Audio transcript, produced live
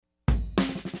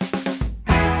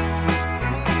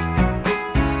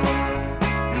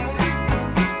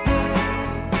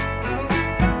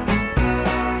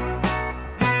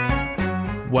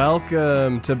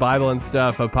Welcome to Bible and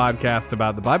Stuff, a podcast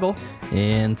about the Bible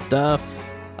and stuff.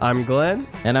 I'm Glenn.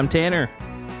 And I'm Tanner.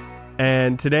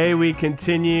 And today we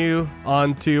continue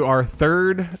on to our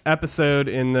third episode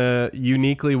in the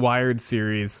Uniquely Wired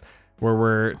series, where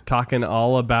we're talking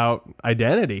all about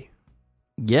identity.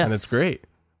 Yes. And it's great.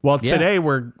 Well, today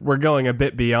we're going a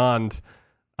bit beyond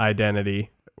identity.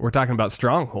 We're talking about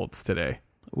strongholds today.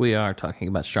 We are talking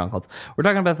about strongholds. We're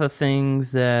talking about the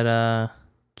things that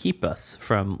keep us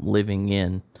from living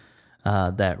in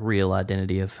that real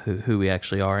identity of who we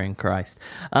actually are in Christ.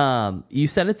 You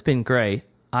said it's been great.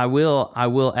 I will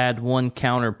add one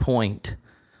counterpoint,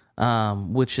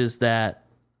 which is that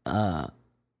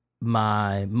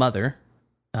my mother,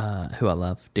 who I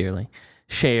love dearly,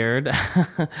 shared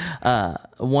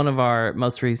one of our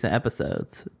most recent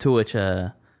episodes, to which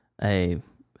a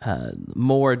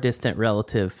more distant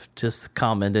relative just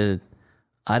commented,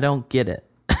 "I don't get it."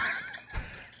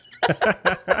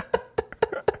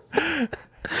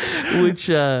 Which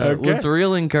was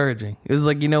real encouraging. It was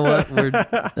like, you know what? We're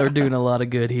doing a lot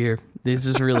of good here. This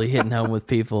is really hitting home with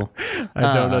people.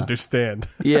 I don't understand.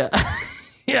 Yeah.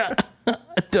 Yeah.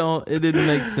 It didn't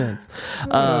make sense.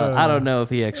 I don't know if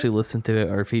he actually listened to it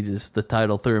or if he just, the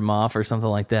title threw him off or something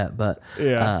like that. But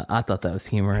I thought that was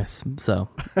humorous. So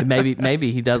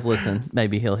maybe he does listen.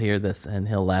 Maybe he'll hear this and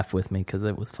he'll laugh with me because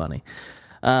it was funny.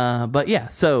 But yeah,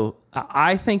 so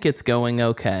I think it's going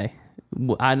okay.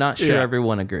 I'm not sure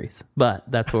everyone agrees, but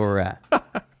that's where we're at.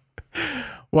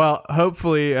 Well,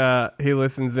 hopefully he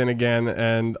listens in again,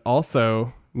 and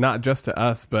also not just to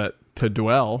us, but to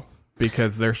Dwell,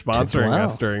 because they're sponsoring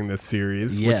us during this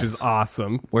series, which is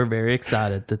awesome. We're very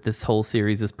excited that this whole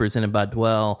series is presented by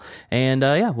Dwell, and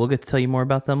we'll get to tell you more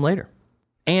about them later.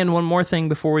 And one more thing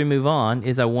before we move on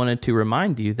is I wanted to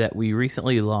remind you that we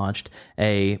recently launched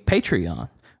a Patreon,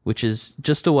 which is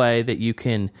just a way that you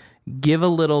can give a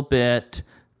little bit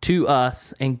to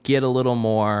us and get a little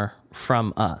more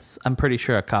from us. I'm pretty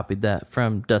sure I copied that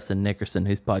from Dustin Nickerson,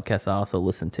 whose podcast I also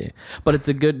listen to. But it's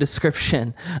a good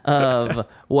description of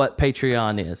what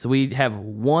Patreon is. We have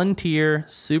one tier,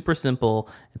 super simple.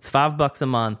 It's $5 a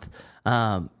month.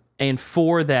 And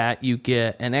for that, you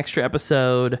get an extra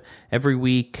episode every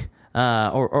week,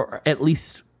 or at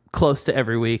least close to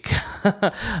every week.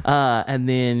 And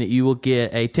then you will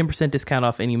get a 10% discount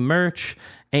off any merch.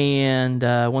 And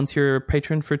once you're a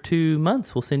patron for 2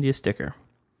 months, we'll send you a sticker,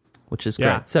 which is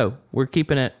great. So we're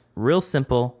keeping it real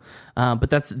simple,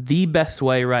 but that's the best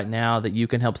way right now that you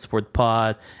can help support the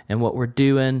pod and what we're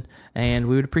doing. And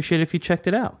we would appreciate it if you checked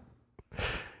it out.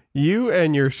 You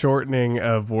and your shortening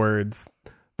of words.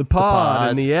 The pod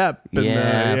and the ep.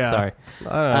 And sorry.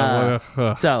 I don't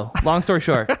know. So, long story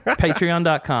short,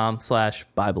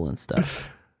 patreon.com/Bible and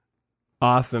stuff.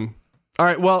 Awesome. All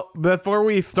right. Well, before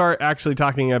we start actually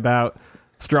talking about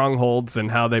strongholds and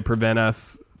how they prevent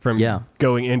us from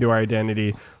going into our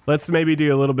identity, let's maybe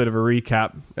do a little bit of a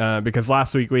recap, because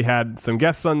last week we had some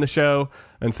guests on the show,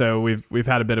 and so we've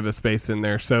had a bit of a space in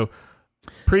there. So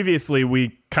previously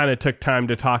we kind of took time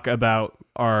to talk about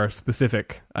our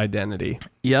specific identity.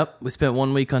 Yep. We spent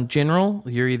 1 week on general.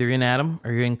 You're either in Adam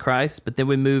or you're in Christ. But then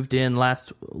we moved in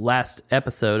last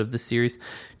episode of the series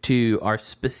to our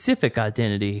specific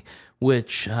identity,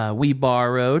 which we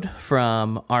borrowed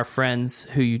from our friends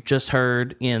who you just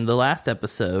heard in the last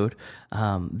episode.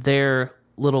 Their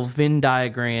little Venn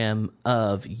diagram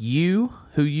of you,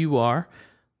 who you are,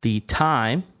 the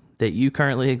time that you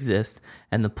currently exist,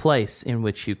 and the place in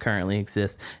which you currently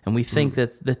exist. And we think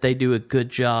that they do a good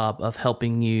job of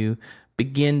helping you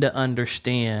begin to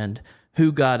understand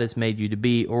who God has made you to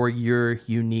be, or your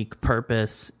unique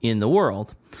purpose in the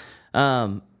world.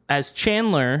 As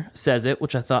Chandler says it,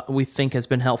 which we think has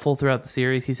been helpful throughout the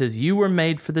series, he says, "You were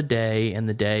made for the day, and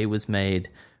the day was made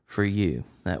for you."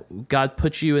 That God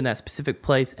put you in that specific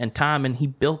place and time, and he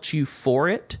built you for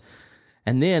it.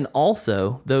 And then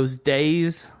also, those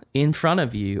days in front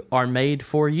of you are made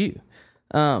for you.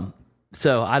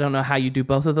 So I don't know how you do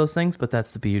both of those things, but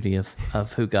that's the beauty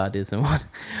of who God is and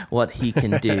what he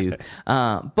can do.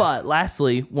 But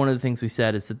lastly, one of the things we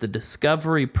said is that the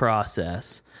discovery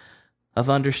process of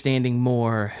understanding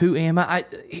more, who am I?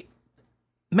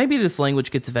 Maybe this language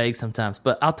gets vague sometimes,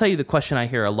 but I'll tell you the question I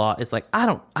hear a lot is like, I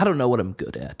don't know what I'm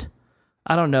good at.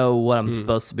 I don't know what I'm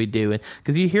supposed to be doing.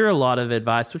 Because you hear a lot of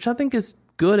advice, which I think is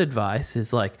good advice,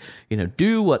 is like,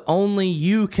 do what only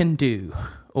you can do.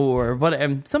 Or what?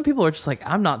 And some people are just like,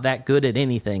 I'm not that good at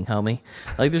anything, homie.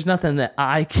 Like, there's nothing that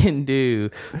I can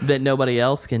do that nobody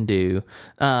else can do.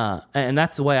 And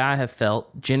that's the way I have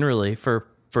felt generally for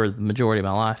the majority of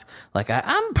my life. Like,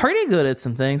 I'm pretty good at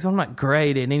some things, but I'm not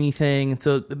great at anything. And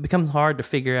so it becomes hard to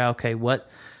figure out, okay, what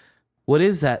what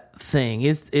is that thing?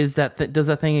 Does that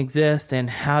thing exist? And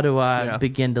how do I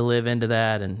begin to live into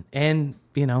that and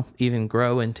even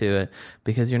grow into it?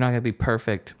 Because you're not going to be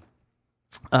perfect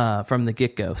from the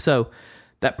get-go. So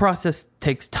that process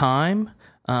takes time,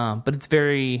 but it's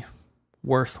very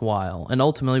worthwhile. And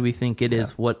ultimately, we think it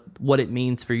is what it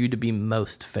means for you to be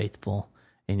most faithful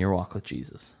in your walk with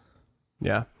Jesus.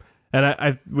 Yeah.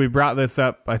 And we brought this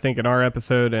up, I think, in our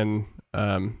episode and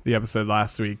the episode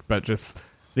last week, but just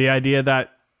the idea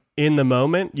that in the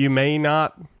moment, you may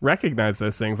not recognize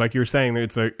those things. Like you were saying,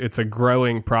 it's a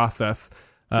growing process.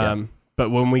 But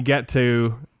when we get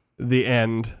to the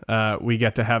end, we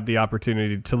get to have the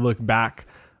opportunity to look back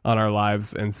on our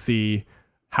lives and see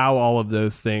how all of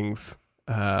those things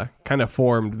kind of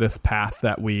formed this path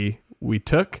that we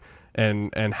took,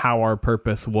 and how our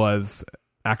purpose was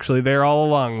actually there all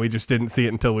along. We just didn't see it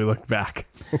until we looked back.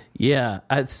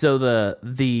 So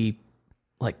the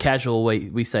like casual way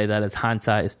we say that is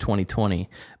hindsight is 2020,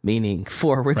 meaning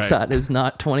forward sight is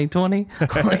not 2020.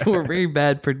 Like we're very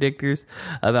bad predictors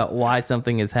about why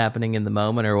something is happening in the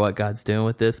moment or what God's doing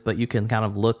with this, but you can kind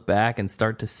of look back and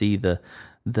start to see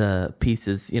the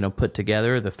pieces, put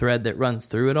together, the thread that runs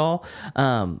through it all.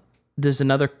 There's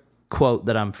another quote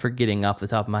that I'm forgetting off the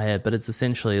top of my head, but it's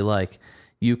essentially like,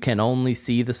 you can only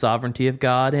see the sovereignty of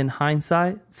God in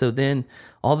hindsight. So then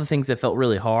all the things that felt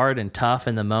really hard and tough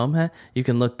in the moment, you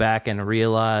can look back and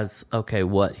realize, okay,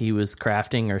 what he was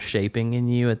crafting or shaping in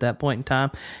you at that point in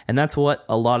time. And that's what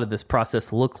a lot of this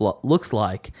process looks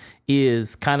like,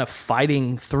 is kind of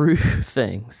fighting through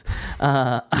things.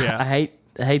 I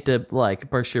hate to like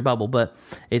burst your bubble, but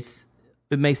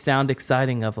it may sound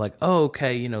exciting of like, oh,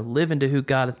 okay, live into who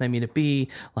God has made me to be,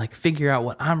 like figure out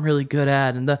what I'm really good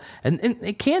at. And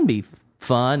it can be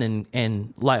fun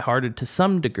and lighthearted to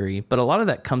some degree, but a lot of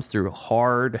that comes through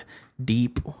hard,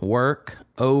 deep work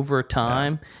over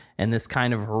time and this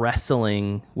kind of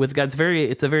wrestling with God.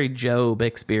 It's a very Job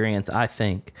experience, I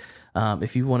think.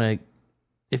 If you want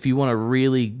to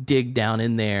really dig down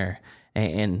in there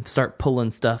and start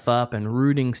pulling stuff up and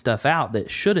rooting stuff out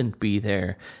that shouldn't be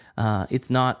there, it's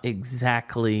not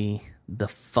exactly the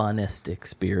funnest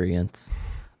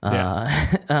experience.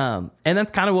 And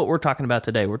that's kind of what we're talking about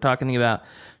today. We're talking about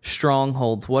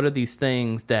strongholds. What are these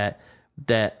things that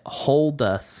hold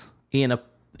us in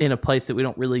a place that we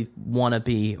don't really want to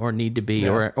be or need to be,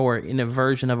 or in a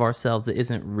version of ourselves that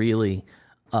isn't really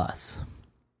us?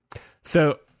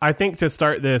 So I think to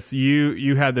start this,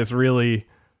 you had this really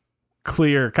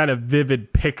clear, kind of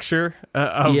vivid picture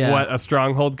of what a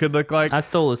stronghold could look like. I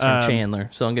stole this from Chandler,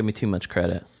 so don't give me too much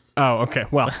credit. Oh, okay.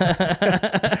 Well,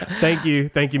 thank you,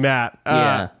 Matt.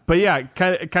 But yeah,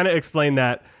 kind of explain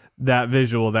that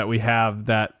visual that we have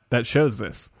that shows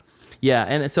this. Yeah,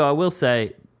 and so I will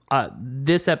say,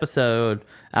 this episode,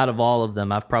 out of all of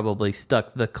them, I've probably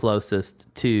stuck the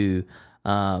closest to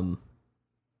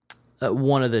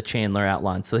one of the Chandler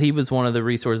outlines. So he was one of the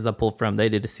resources I pulled from. They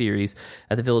did a series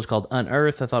at the Village called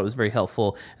Unearthed. I thought it was very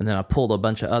helpful. And then I pulled a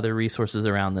bunch of other resources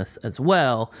around this as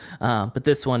well. But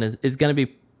this one is going to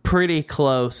be pretty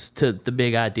close to the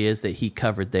big ideas that he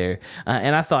covered there.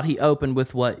 And I thought he opened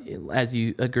with what, as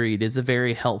you agreed, is a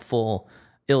very helpful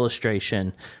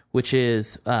illustration, which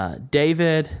is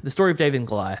the story of David and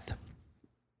Goliath.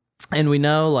 And we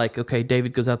know, like, okay,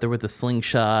 David goes out there with a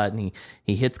slingshot and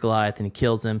he hits Goliath and he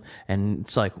kills him. And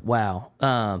it's like, wow.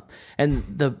 And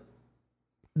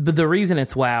the reason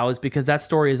it's wow is because that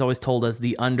story is always told as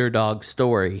the underdog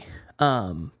story.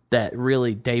 That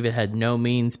really David had no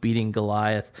means beating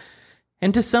Goliath.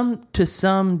 And to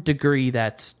some degree,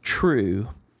 that's true.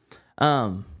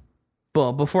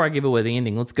 But before I give away the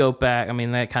ending, let's go back. I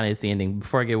mean, that kind of is the ending.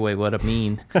 Before I give away what I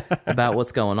mean about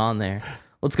what's going on there,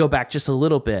 let's go back just a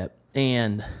little bit.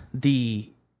 And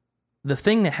the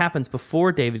thing that happens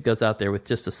before David goes out there with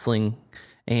just a sling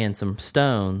and some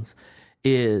stones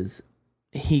is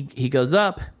he goes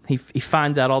up, he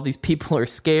finds out all these people are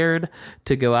scared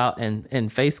to go out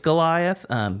and face Goliath.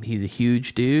 He's a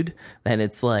huge dude, and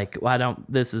it's like,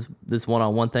 this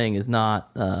one-on-one thing is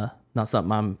not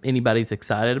something anybody's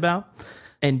excited about.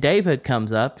 And David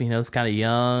comes up, this kind of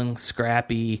young,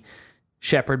 scrappy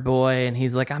shepherd boy, and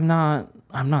he's like, I'm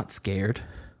not scared.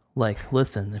 Like,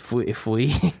 listen,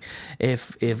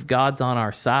 if God's on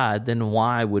our side, then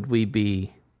why would we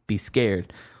be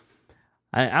scared?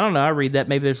 I don't know. I read that.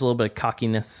 Maybe there's a little bit of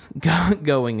cockiness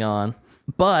going on.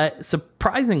 But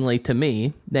surprisingly to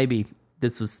me, maybe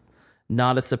this was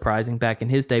not as surprising back in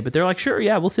his day, but they're like, sure,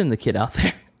 yeah, we'll send the kid out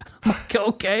there. I'm like,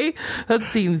 okay, that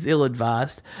seems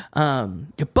ill-advised.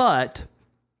 But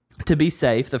to be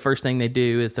safe, the first thing they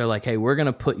do is they're like, hey, we're going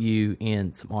to put you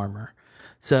in some armor.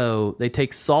 So they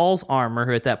take Saul's armor,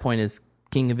 who at that point is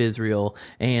king of Israel,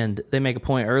 and they make a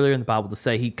point earlier in the Bible to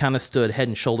say he kind of stood head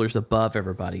and shoulders above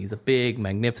everybody. He's a big,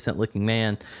 magnificent looking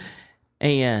man,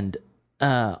 and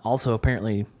also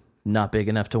apparently not big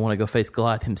enough to want to go face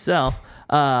Goliath himself.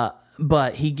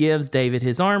 But he gives David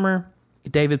his armor.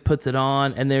 David puts it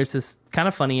on, and there's this kind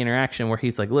of funny interaction where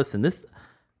he's like, listen, this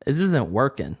isn't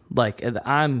working. Like,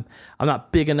 I'm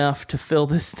not big enough to fill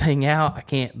this thing out. I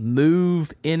can't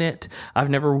move in it.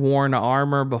 I've never worn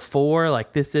armor before.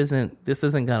 Like, this isn't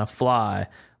gonna fly.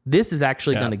 This is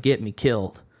actually gonna get me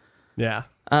killed. Yeah.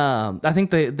 I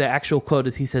think the actual quote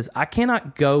is, he says, I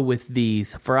cannot go with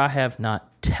these, for I have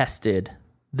not tested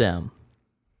them.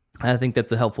 I think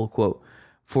that's a helpful quote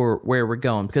for where we're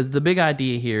going, because the big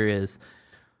idea here is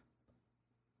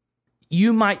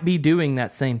you might be doing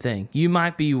that same thing. You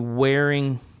might be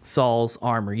wearing Saul's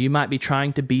armor. You might be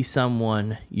trying to be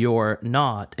someone you're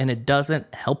not, and it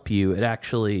doesn't help you. It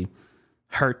actually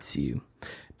hurts you.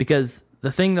 Because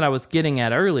the thing that I was getting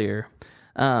at earlier,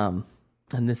 and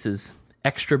this is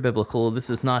extra biblical, this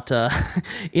is not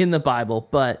in the Bible,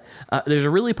 but there's a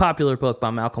really popular book by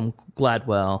Malcolm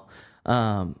Gladwell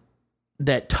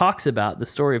that talks about the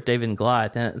story of David and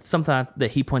Goliath, and something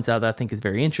that he points out that I think is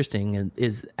very interesting, and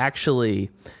is actually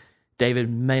David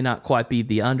may not quite be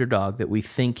the underdog that we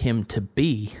think him to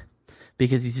be,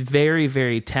 because he's very,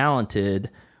 very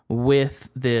talented with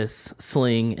this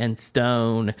sling and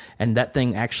stone, and that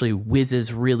thing actually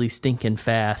whizzes really stinking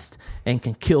fast and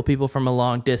can kill people from a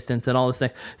long distance and all this thing.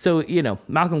 So,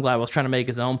 Malcolm Gladwell's trying to make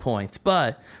his own points,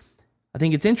 but I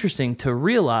think it's interesting to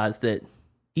realize that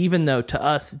even though to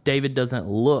us, David doesn't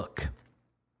look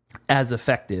as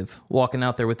effective walking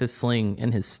out there with his sling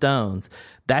and his stones,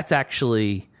 that's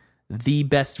actually the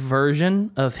best version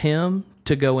of him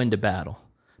to go into battle,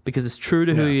 because it's true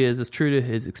to who he is. It's true to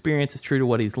his experience. It's true to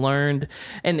what he's learned.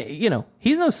 And,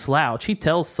 he's no slouch. He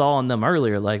tells Saul and them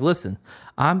earlier, like, listen,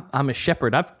 I'm a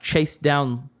shepherd. I've chased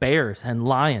down bears and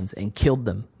lions and killed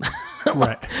them.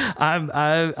 Right.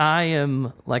 I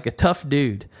am like a tough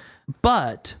dude.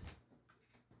 But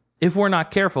if we're not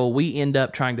careful, we end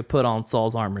up trying to put on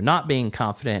Saul's armor, not being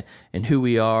confident in who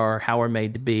we are, how we're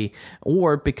made to be,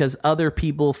 or because other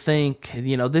people think,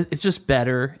 it's just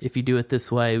better if you do it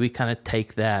this way. We kind of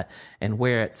take that and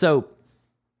wear it. So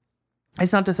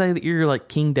it's not to say that you're like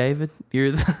King David.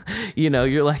 You're,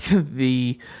 you're like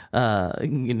the,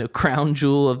 crown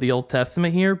jewel of the Old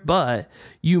Testament here, but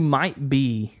you might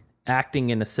be acting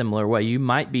in a similar way. You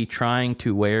might be trying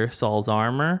to wear Saul's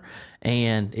armor,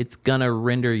 and it's gonna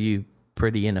render you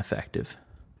pretty ineffective.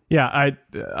 Yeah,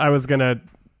 I was gonna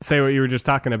say what you were just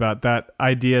talking about, that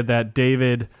idea that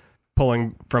David,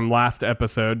 pulling from last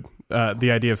episode,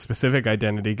 the idea of specific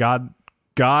identity. God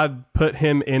put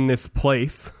him in this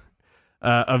place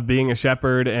of being a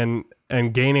shepherd and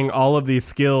gaining all of these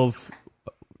skills,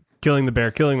 killing the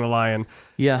bear, killing the lion.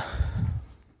 Yeah,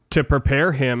 to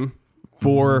prepare him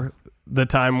for the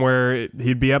time where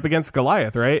he'd be up against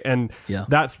Goliath, right? And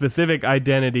that specific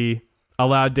identity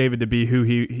allowed David to be who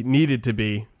he needed to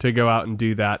be to go out and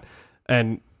do that.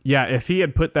 And if he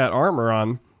had put that armor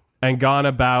on and gone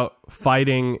about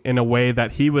fighting in a way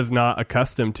that he was not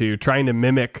accustomed to, trying to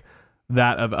mimic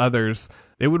that of others,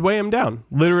 it would weigh him down,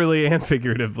 literally and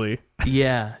figuratively.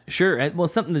 Yeah, sure. Well,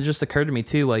 something that just occurred to me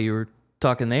too while you were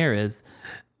talking there is,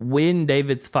 when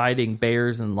David's fighting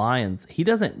bears and lions, he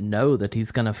doesn't know that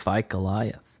he's going to fight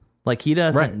Goliath. Like, he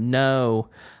doesn't know.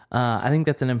 I think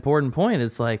that's an important point.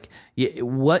 It's like,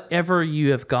 whatever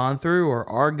you have gone through or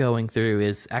are going through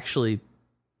is actually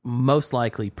most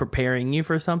likely preparing you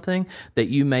for something that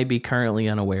you may be currently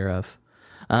unaware of.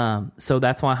 So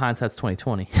that's why hindsight's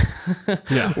 20/20.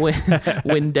 Yeah.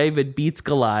 When David beats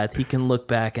Goliath, he can look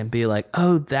back and be like,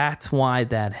 oh, that's why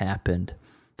that happened.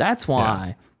 That's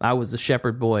why I was a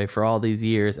shepherd boy for all these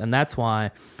years, and that's why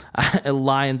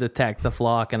lions attacked the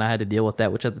flock, and I had to deal with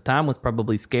that, which at the time was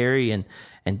probably scary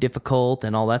and difficult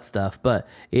and all that stuff. But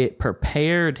it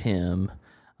prepared him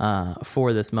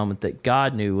for this moment that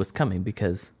God knew was coming,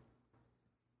 because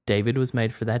David was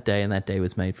made for that day, and that day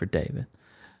was made for David.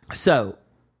 So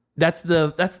that's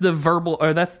the verbal,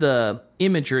 or that's the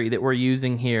imagery that we're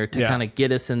using here to kind of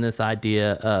get us in this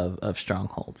idea of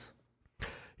strongholds.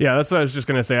 Yeah, that's what I was just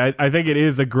going to say. I think it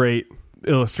is a great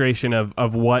illustration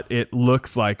of what it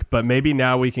looks like, but maybe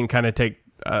now we can kind of take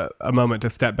a moment to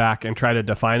step back and try to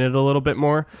define it a little bit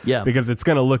more. Yeah. Because it's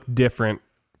going to look different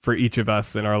for each of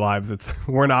us in our lives.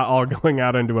 We're not all going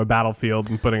out into a battlefield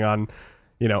and putting on,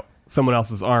 someone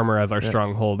else's armor as our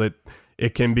stronghold.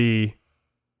 It can be,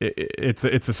 it's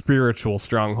a spiritual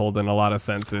stronghold in a lot of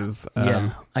senses.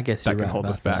 I guess that can hold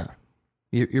us back.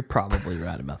 You're probably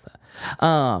right about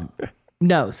that.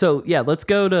 No. So, yeah, let's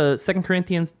go to 2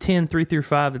 Corinthians 10,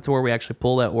 3-5. That's where we actually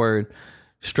pull that word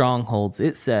strongholds.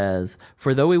 It says,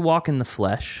 "For though we walk in the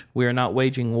flesh, we are not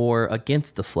waging war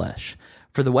against the flesh.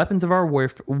 For the weapons of our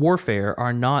warfare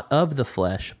are not of the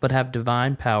flesh, but have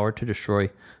divine power to destroy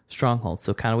strongholds."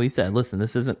 So kind of what you said, listen,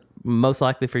 this isn't most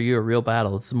likely for you a real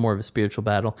battle. This is more of a spiritual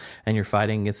battle, and you're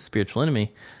fighting against a spiritual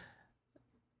enemy.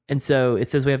 And so it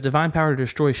says we have divine power to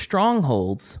destroy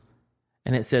strongholds.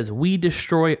 And it says, "We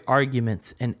destroy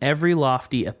arguments and every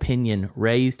lofty opinion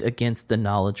raised against the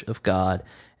knowledge of God,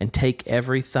 and take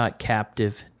every thought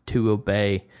captive to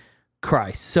obey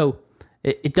Christ." So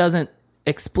it doesn't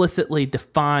explicitly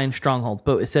define strongholds,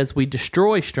 but it says we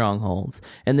destroy strongholds,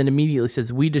 and then immediately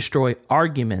says we destroy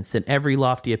arguments and every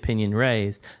lofty opinion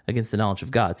raised against the knowledge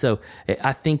of God. So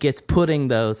I think it's putting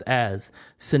those as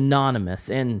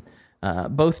synonymous. And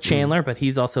both Chandler, but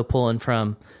he's also pulling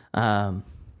from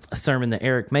a sermon that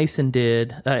Eric Mason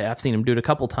did. I've seen him do it a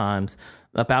couple times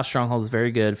about strongholds. Very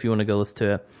good if you want to go listen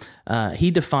to it. He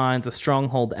defines a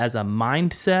stronghold as a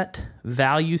mindset,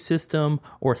 value system,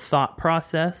 or thought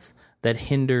process that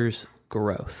hinders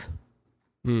growth.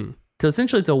 So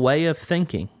essentially, it's a way of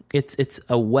thinking. It's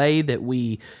a way that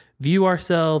we view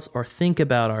ourselves or think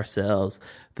about ourselves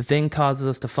that then causes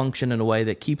us to function in a way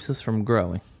that keeps us from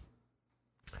growing.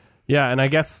 Yeah, and I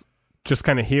guess just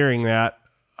kind of hearing that,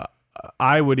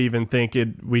 I would even think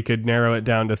we could narrow it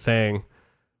down to saying,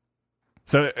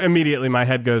 so immediately my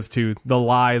head goes to the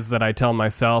lies that I tell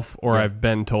myself or I've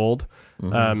been told.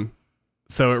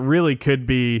 So it really could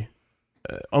be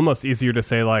almost easier to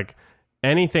say like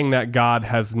anything that God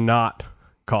has not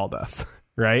called us,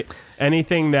 right?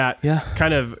 Anything that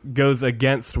kind of goes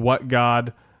against what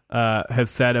God has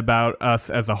said about us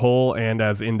as a whole and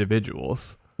as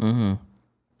individuals.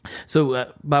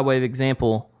 So by way of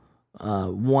example,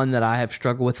 one that I have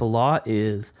struggled with a lot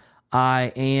is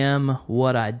I am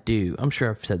what I do. I'm sure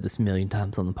I've said this a million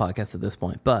times on the podcast at this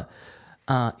point, but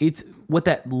it's what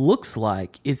that looks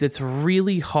like is it's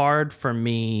really hard for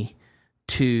me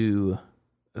to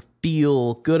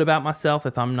feel good about myself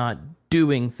if I'm not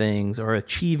doing things or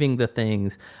achieving the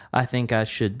things I think I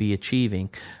should be achieving,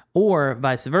 or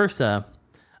vice versa.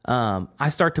 I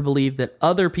start to believe that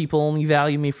other people only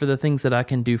value me for the things that I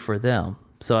can do for them.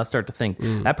 So I start to think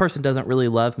that person doesn't really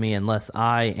love me unless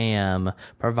I am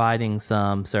providing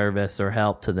some service or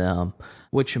help to them,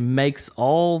 which makes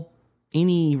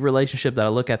any relationship that I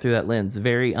look at through that lens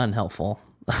very unhelpful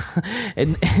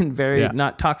and very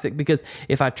not toxic. Because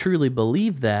if I truly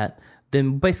believe that,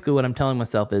 then basically what I'm telling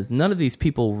myself is none of these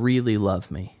people really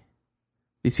love me.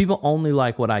 These people only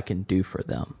like what I can do for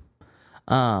them.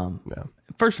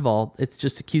 First of all, it's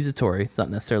just accusatory. It's not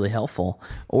necessarily helpful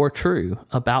or true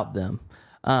about them.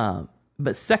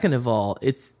 But second of all,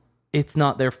 it's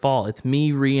not their fault. It's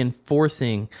me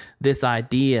reinforcing this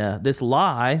idea, this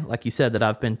lie, like you said, that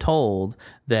I've been told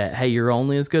that, hey, you're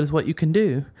only as good as what you can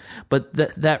do. But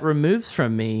that removes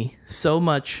from me so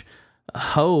much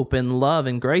hope and love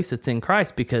and grace that's in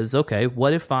Christ, because, okay,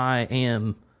 what if I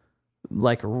am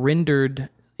like what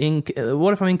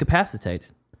if I'm incapacitated?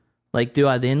 Like, do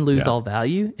I then lose all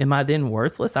value? Am I then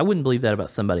worthless? I wouldn't believe that about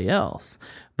somebody else.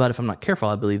 But if I'm not careful,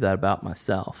 I believe that about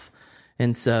myself.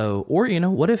 And so, or,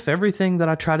 what if everything that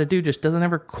I try to do just doesn't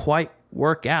ever quite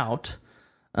work out?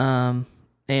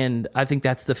 And I think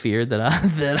that's the fear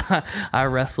that I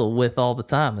wrestle with all the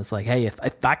time. It's like, hey,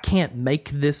 if I can't make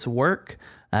this work,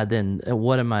 then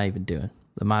what am I even doing?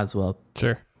 I might as well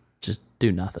just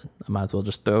do nothing. I might as well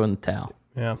just throw in the towel.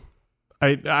 Yeah.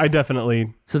 I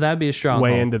definitely so that'd be a stronghold.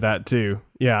 Way into that too.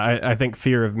 Yeah, I think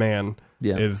fear of man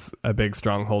is a big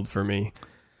stronghold for me.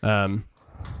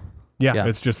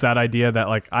 It's just that idea that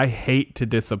like I hate to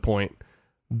disappoint,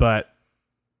 but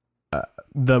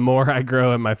the more I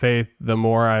grow in my faith, the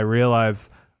more I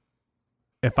realize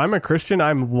if I'm a Christian,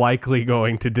 I'm likely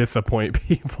going to disappoint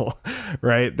people,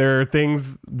 right? There are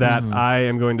things that I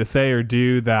am going to say or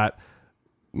do that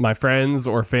my friends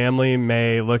or family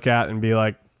may look at and be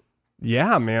like,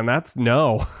 yeah, man, that's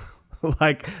no.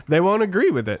 Like they won't agree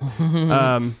with it.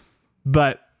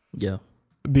 But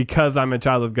because I'm a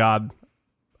child of God,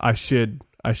 I should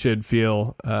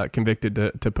feel convicted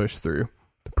to push through,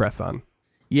 to press on.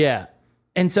 Yeah.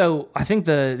 And so I think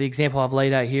the example I've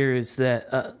laid out here is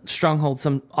that strongholds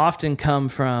often come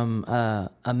from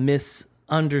a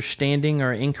misunderstanding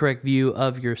or incorrect view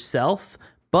of yourself.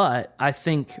 But I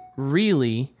think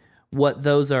really what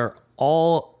those are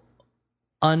all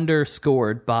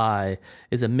underscored by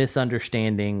is a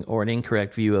misunderstanding or an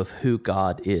incorrect view of who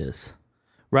God is.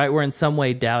 Right? We're in some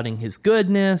way doubting his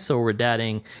goodness, or we're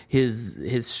doubting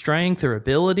his strength or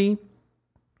ability.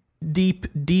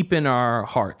 deep in our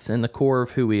hearts, in the core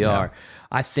of who we are,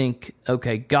 I think,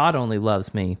 okay, God only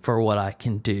loves me for what I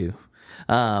can do.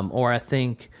 Or I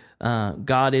think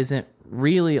God isn't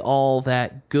really all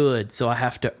that good, so I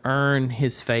have to earn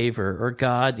his favor. Or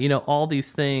God, all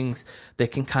these things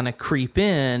that can kind of creep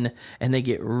in, and they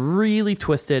get really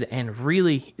twisted and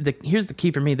really, here's the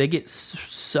key for me, they get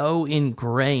so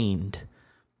ingrained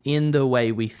in the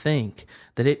way we think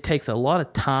that it takes a lot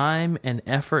of time and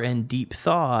effort and deep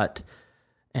thought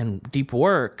and deep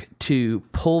work to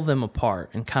pull them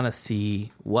apart and kind of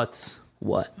see what's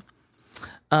what.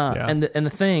 And the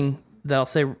thing that I'll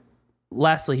say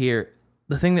lastly here,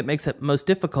 the thing that makes it most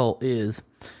difficult is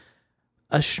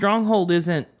a stronghold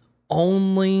isn't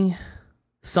only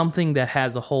something that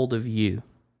has a hold of you.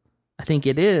 I think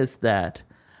it is that,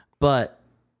 but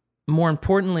more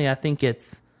importantly, I think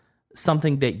it's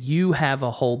something that you have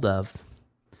a hold of,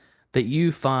 that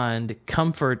you find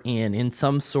comfort in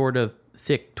some sort of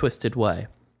sick, twisted way.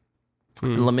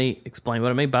 And let me explain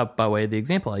what I mean by way of the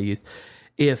example I used.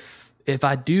 If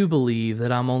I do believe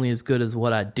that I'm only as good as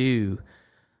what I do,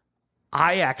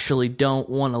 I actually don't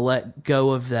want to let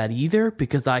go of that either,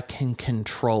 because I can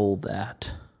control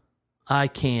that. I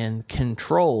can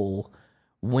control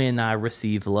when I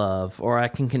receive love, or I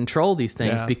can control these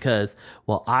things because,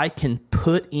 well, I can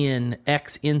put in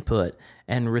X input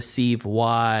and receive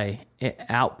Y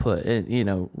output,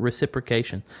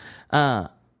 reciprocation.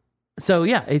 So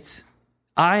yeah,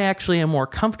 I actually am more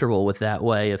comfortable with that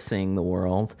way of seeing the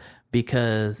world,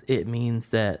 because it means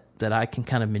that I can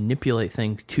kind of manipulate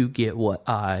things to get what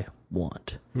I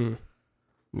want.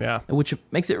 Yeah. Which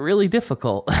makes it really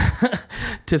difficult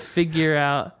to figure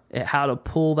out how to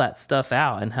pull that stuff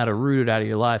out and how to root it out of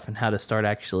your life and how to start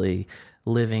actually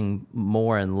living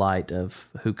more in light of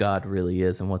who God really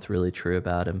is and what's really true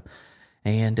about him.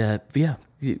 And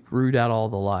root out all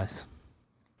the lies.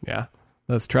 Yeah.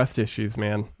 Those trust issues,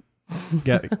 man,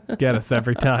 get us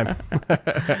every time.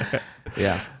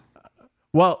 Yeah.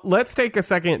 Well, let's take a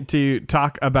second to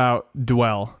talk about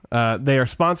Dwell. They are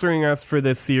sponsoring us for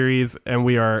this series, and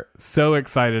we are so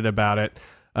excited about it.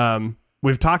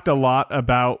 We've talked a lot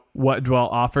about what Dwell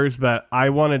offers, but I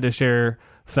wanted to share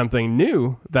something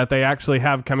new that they actually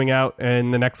have coming out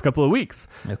in the next couple of weeks.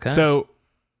 Okay. So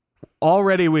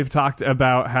already we've talked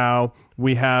about how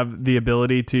we have the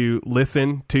ability to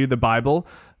listen to the Bible.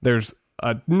 There's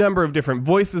a number of different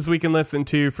voices we can listen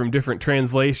to from different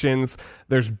translations.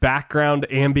 There's background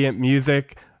ambient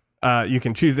music. You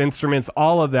can choose instruments,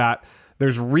 all of that.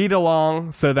 There's read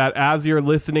along, so that as you're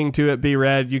listening to it be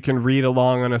read, you can read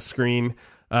along on a screen,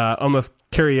 almost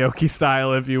karaoke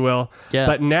style, if you will. Yeah.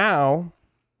 But now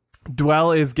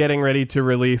Dwell is getting ready to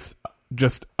release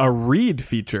just a read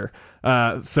feature,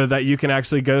 so that you can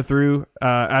actually go through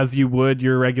as you would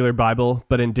your regular Bible,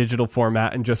 but in digital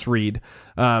format, and just read.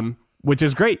 Which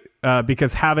is great,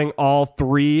 because having all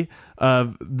three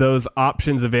of those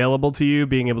options available to you,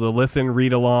 being able to listen,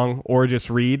 read along, or just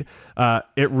read,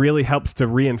 it really helps to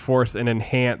reinforce and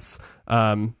enhance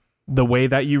the way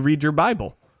that you read your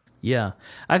Bible. Yeah.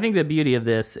 I think the beauty of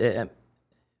this,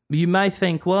 you might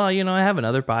think, well, I have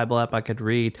another Bible app I could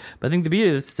read. But I think the beauty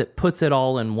of this is it puts it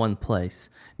all in one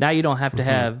place. Now you don't have to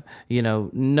have,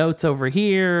 notes over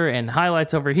here and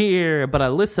highlights over here, but I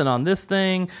listen on this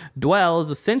thing. Dwell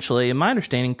is essentially, in my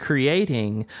understanding,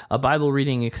 creating a Bible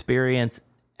reading experience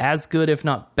as good, if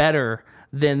not better,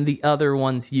 than the other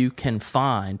ones you can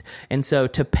find. And so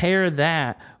to pair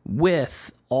that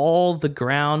with all the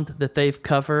ground that they've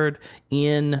covered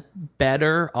in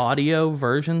better audio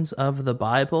versions of the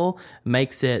Bible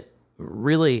makes it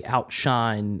really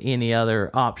outshine any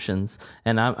other options.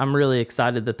 And I'm really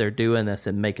excited that they're doing this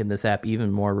and making this app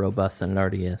even more robust than it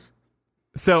already is.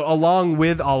 So along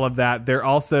with all of that, they're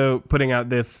also putting out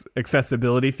this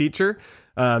accessibility feature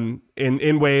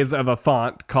in ways of a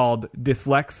font called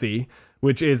Dyslexie,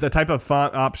 which is a type of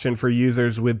font option for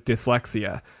users with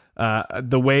dyslexia.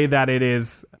 The way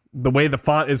the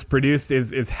font is produced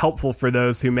is helpful for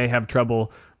those who may have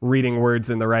trouble reading words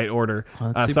in the right order.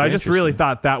 So I just really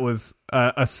thought that was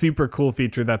a super cool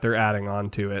feature that they're adding on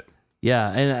to it. Yeah,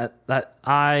 and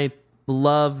I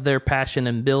love their passion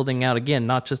in building out, again,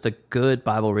 not just a good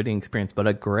Bible reading experience, but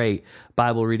a great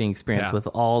Bible reading experience with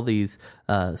all these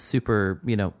super,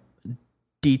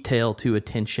 detail to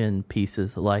attention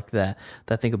pieces like that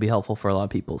I think will be helpful for a lot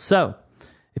of people. So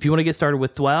if you want to get started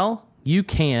with Dwell, you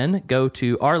can go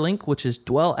to our link, which is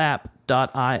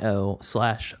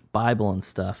dwellapp.io/podcast. Bible and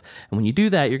Stuff. And when you do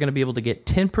that, you're going to be able to get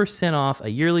 10% off a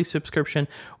yearly subscription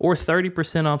or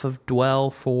 30% off of Dwell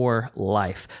for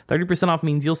Life. 30% off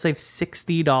means you'll save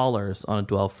 $60 on a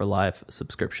Dwell for Life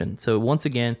subscription. So once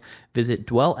again, visit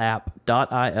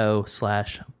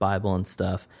dwellapp.io/Bible and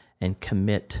Stuff and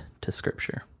commit to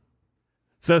Scripture.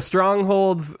 So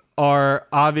strongholds are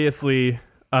obviously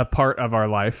a part of our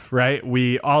life, right?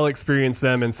 We all experience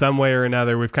them in some way or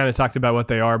another. We've kind of talked about what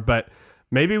they are, but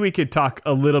maybe we could talk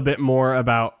a little bit more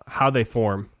about how they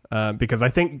form, because I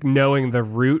think knowing the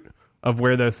root of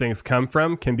where those things come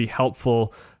from can be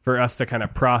helpful for us to kind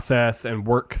of process and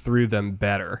work through them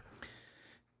better.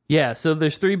 Yeah, so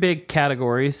there's 3 big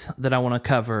categories that I want to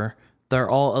cover. They're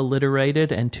all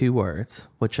alliterated and 2 words,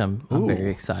 which I'm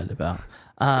very excited about.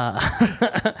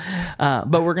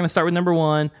 But we're going to start with number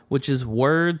 1, which is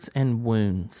words and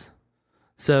wounds.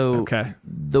 So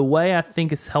the way I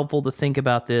think it's helpful to think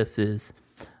about this is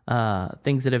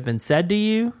things that have been said to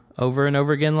you over and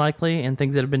over again, likely, and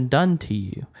things that have been done to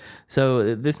you.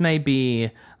 So this may be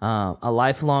a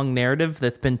lifelong narrative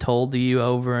that's been told to you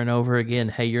over and over again.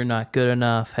 Hey, you're not good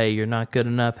enough. Hey, you're not good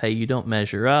enough. Hey, you don't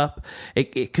measure up.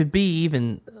 It could be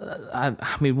even, I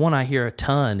mean, one I hear a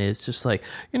ton is just like,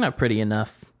 you're not pretty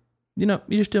enough. You know,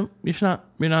 you're not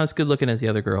as good looking as the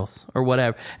other girls or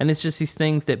whatever. And it's just these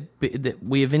things that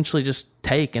we eventually just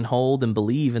take and hold and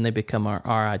believe, and they become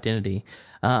our identity.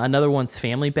 Another one's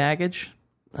family baggage.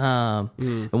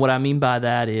 And what I mean by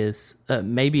that is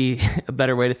maybe a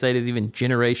better way to say it is even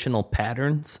generational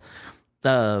patterns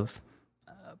of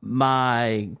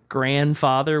my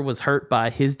grandfather was hurt by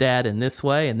his dad in this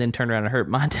way and then turned around and hurt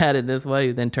my dad in this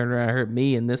way, then turned around and hurt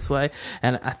me in this way.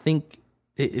 And I think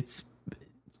it's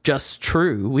just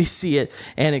true. We see it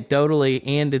anecdotally,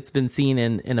 and it's been seen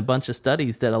in a bunch of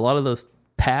studies that a lot of those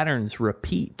patterns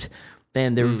repeat,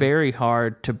 and they're very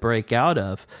hard to break out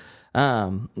of. I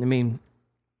mean,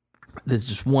 there's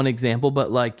just one example,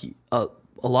 but like a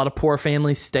lot of poor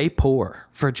families stay poor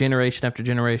for generation after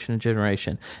generation and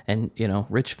generation. And, you know,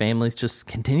 rich families just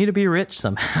continue to be rich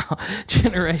somehow,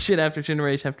 generation after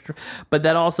generation after. But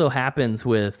that also happens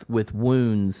with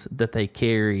wounds that they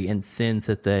carry and sins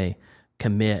that they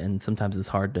commit. And sometimes it's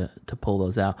hard to pull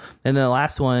those out. And then the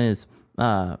last one is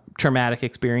traumatic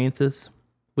experiences,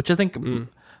 which I think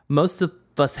most of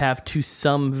us have to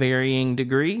some varying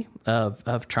degree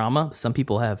of trauma. Some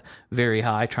people have very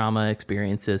high trauma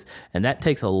experiences, and that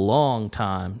takes a long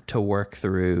time to work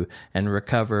through and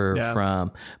recover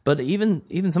from. But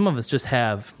even some of us just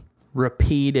have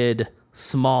repeated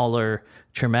smaller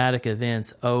traumatic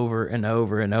events over and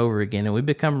over and over again, and we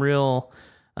become real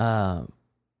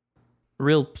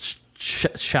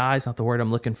shy is not the word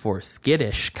I'm looking for.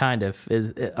 Skittish kind of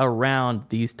is around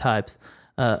these types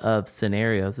of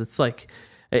scenarios. It's like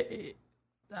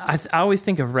I always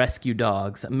think of rescue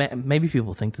dogs. Maybe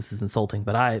people think this is insulting,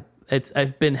 but it's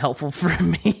been helpful for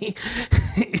me.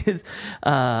 Is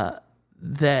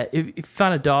that if you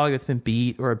find a dog that's been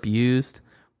beat or abused,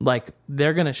 like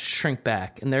they're gonna shrink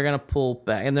back and they're gonna pull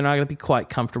back and they're not gonna be quite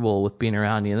comfortable with being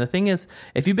around you. And the thing is,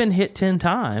 if you've been hit 10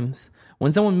 times,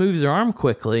 when someone moves their arm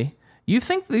quickly, you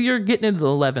think that you're getting into the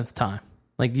 11th time.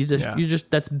 Like you just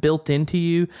that's built into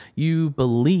you. You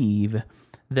believe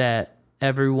that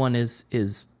everyone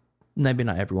is maybe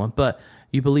not everyone, but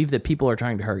you believe that people are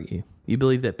trying to hurt you. You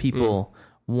believe that people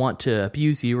want to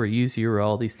abuse you or use you or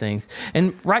all these things.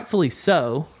 And rightfully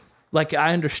so. Like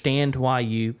I understand why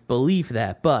you believe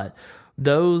that, but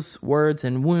those words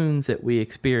and wounds that we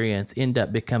experience end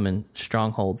up becoming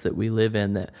strongholds that we live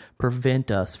in that prevent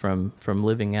us from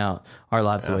living out our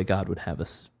lives the way God would have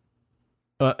us.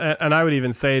 And I would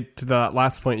even say to the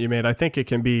last point you made, I think it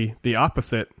can be the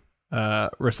opposite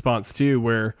response too,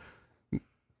 where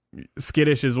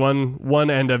skittish is one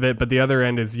end of it, but the other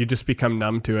end is you just become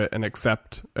numb to it and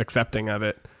accepting of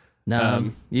it.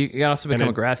 You can also become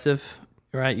aggressive,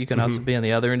 right? You can also be on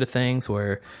the other end of things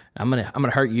where I'm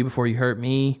gonna hurt you before you hurt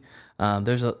me.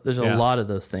 There's a lot of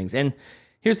those things, and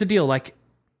here's the deal: like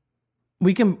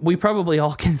we probably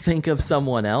all can think of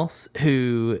someone else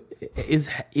who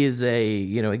is a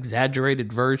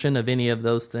exaggerated version of any of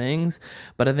those things,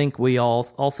 but I think we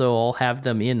all have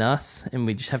them in us, and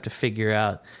we just have to figure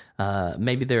out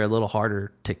maybe they're a little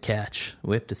harder to catch.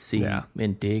 We have to see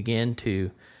and dig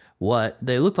into what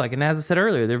they look like, and as I said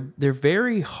earlier, they're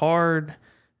very hard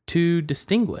to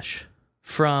distinguish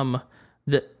from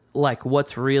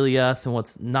what's really us and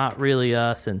what's not really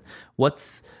us, and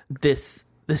what's this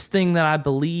thing that I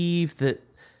believe that.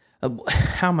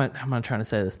 How am I trying to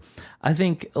say this? I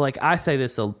think, like I say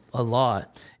this a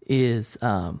lot, is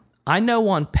I know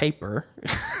on paper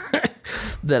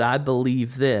that I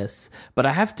believe this, but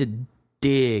I have to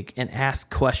dig and ask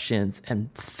questions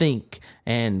and think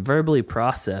and verbally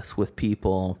process with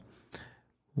people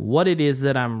what it is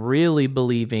that I'm really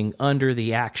believing under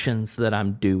the actions that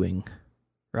I'm doing,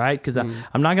 right? Because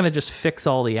I'm not going to just fix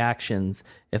all the actions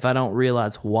if I don't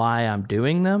realize why I'm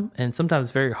doing them. And sometimes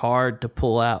it's very hard to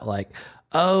pull out like,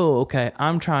 oh, okay,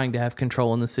 I'm trying to have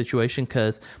control in this situation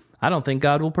because I don't think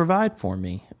God will provide for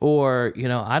me. Or,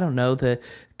 I don't know that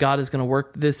God is going to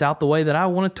work this out the way that I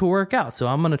want it to work out. So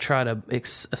I'm going to try to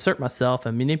assert myself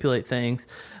and manipulate things.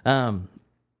 And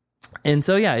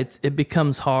so, it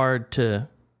becomes hard to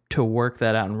work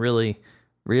that out and really,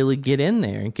 really get in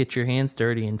there and get your hands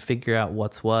dirty and figure out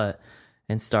what's what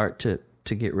and start to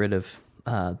get rid of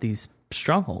these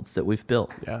strongholds that we've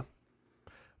built. Yeah.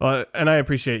 Well, and I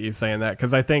appreciate you saying that,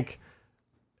 because I think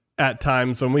at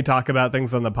times when we talk about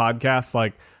things on the podcast,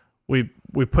 like we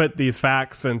put these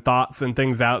facts and thoughts and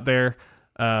things out there,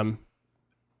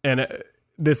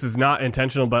 this is not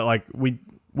intentional, but like we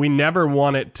never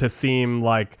want it to seem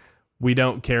like we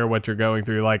don't care what you're going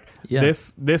through. Like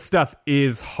this stuff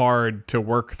is hard to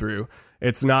work through.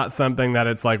 It's not something that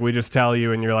it's like we just tell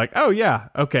you and you're like, oh yeah,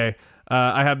 okay,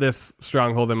 I have this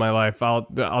stronghold in my life, I'll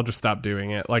just stop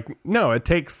doing it. Like, no, it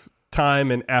takes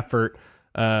time and effort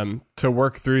to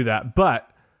work through that. But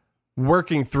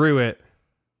working through it,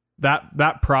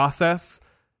 that process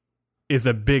is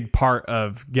a big part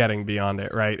of getting beyond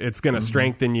it, right? It's going to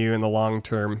strengthen you in the long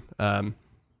term.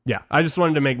 I just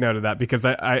wanted to make note of that, because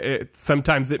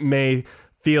sometimes it may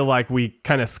feel like we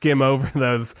kind of skim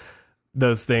over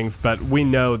those things, but we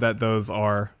know that those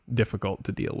are difficult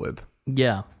to deal with.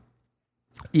 Yeah.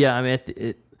 I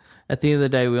mean, at the end of the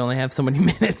day, we only have so many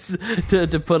minutes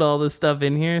to put all this stuff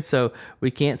in here, so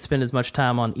we can't spend as much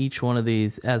time on each one of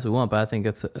these as we want. But I think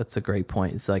that's a great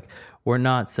point. It's like, we're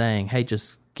not saying, hey,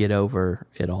 just get over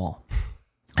it all.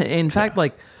 In fact,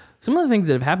 like, some of the things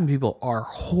that have happened to people are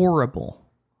horrible,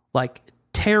 like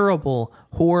terrible,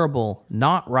 horrible,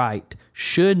 not right,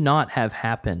 should not have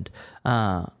happened.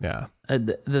 Some of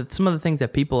the things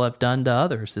that people have done to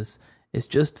others is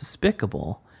just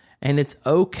despicable. And it's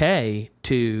okay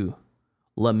to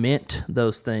lament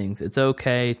those things. It's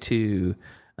okay to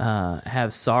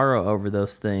have sorrow over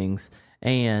those things,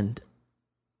 and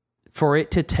for it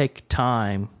to take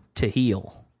time to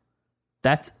heal.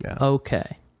 That's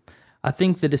okay. I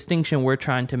think the distinction we're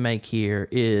trying to make here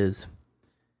is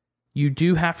you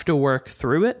do have to work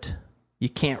through it. You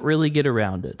can't really get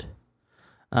around it.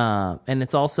 And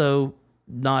it's also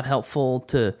not helpful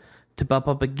to bump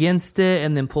up against it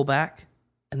and then pull back,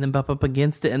 and then bump up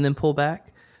against it and then pull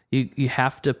back. You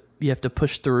have to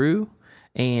push through.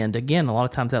 And again, a lot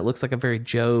of times that looks like a very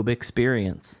Job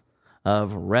experience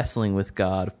of wrestling with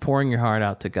God, of pouring your heart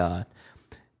out to God.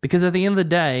 Because at the end of the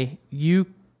day, you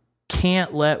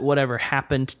can't let whatever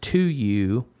happened to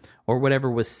you or whatever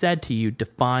was said to you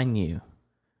define you.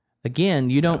 Again,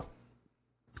 you're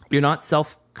not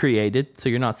self-created, so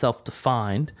you're not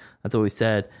self-defined. That's what we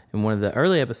said in one of the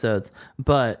early episodes.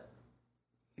 But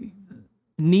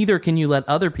neither can you let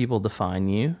other people define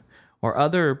you or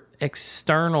other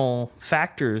external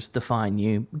factors define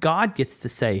you. God gets to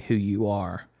say who you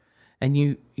are. And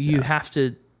you have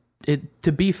to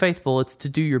be faithful. It's to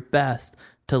do your best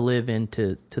to live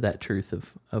into that truth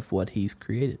of what he's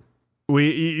created.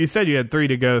 You said you had 3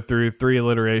 to go through, 3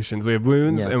 alliterations. We have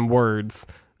wounds and words,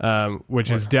 which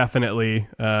is definitely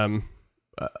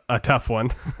a tough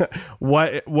one.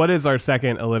 What is our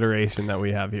second alliteration that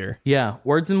we have here? Yeah,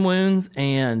 words and wounds,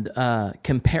 and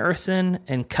comparison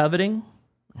and coveting.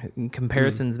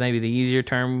 Comparison's maybe the easier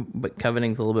term, but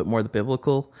coveting's a little bit more the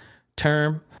biblical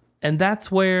term. And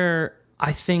that's where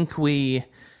I think we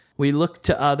look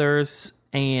to others,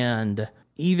 and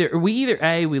we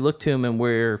look to them and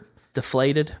we're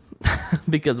deflated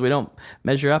because we don't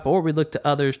measure up, or we look to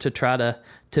others to try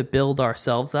to build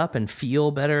ourselves up and feel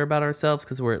better about ourselves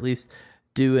because we're at least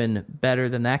doing better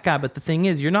than that guy. But the thing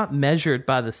is, you're not measured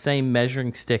by the same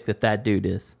measuring stick that dude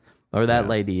is or that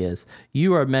lady is.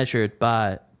 You are measured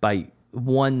by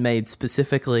one made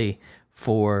specifically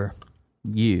for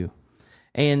you.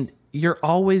 And you're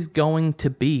always going to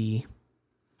be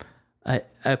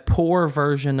a poor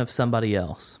version of somebody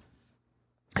else.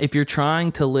 If you're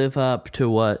trying to live up to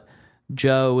what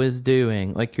Joe is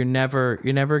doing, like you're never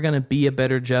going to be a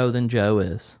better Joe than Joe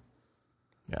is.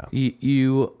 Yeah.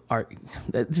 You are.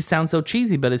 This sounds so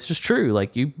cheesy, but it's just true.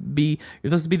 Like you're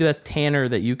supposed to be the best Tanner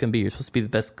that you can be. You're supposed to be the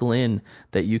best Glenn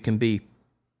that you can be.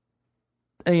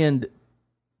 And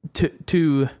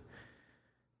to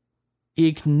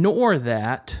ignore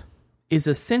that is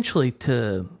essentially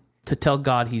to tell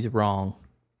God he's wrong.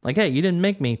 Like, hey, you didn't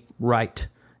make me right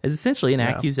is essentially an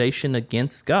accusation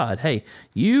against God. Hey,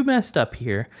 you messed up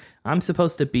here. I'm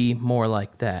supposed to be more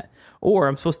like that. Or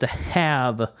I'm supposed to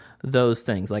have those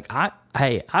things. Like,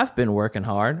 I've been working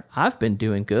hard. I've been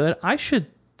doing good. I should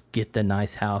get the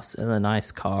nice house and the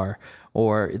nice car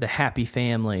or the happy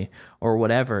family or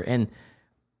whatever. And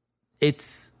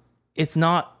it's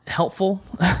not helpful.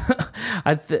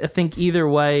 I think either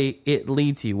way it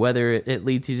leads you, whether it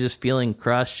leads you just feeling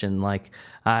crushed and like,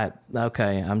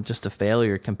 I'm just a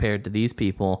failure compared to these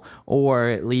people, or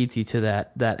it leads you to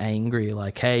that angry,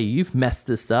 like, hey, you've messed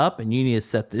this up and you need to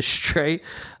set this straight,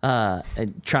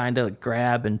 and trying to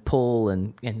grab and pull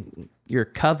and you're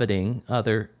coveting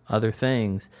other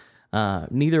things.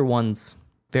 Neither one's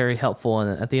very helpful.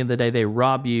 And at the end of the day, they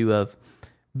rob you of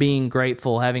being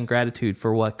grateful, having gratitude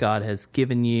for what God has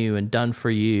given you and done for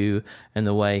you and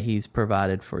the way he's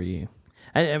provided for you.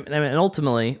 And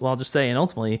ultimately, well, I'll just say, and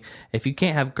ultimately, if you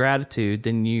can't have gratitude,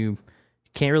 then you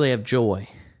can't really have joy.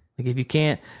 Like, if you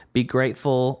can't be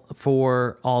grateful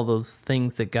for all those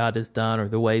things that God has done or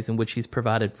the ways in which he's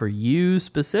provided for you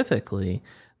specifically,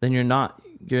 then you're not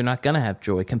going to have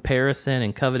joy. Comparison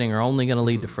and coveting are only going to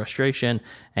lead to frustration,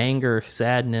 anger,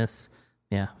 sadness.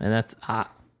 Yeah, and that's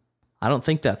I don't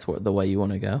think that's the way you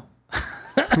want to go.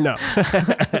 No.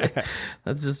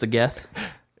 That's just a guess.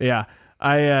 Yeah.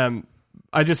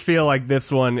 I just feel like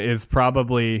this one is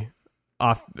probably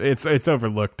off. It's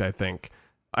overlooked, I think.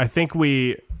 I think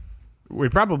we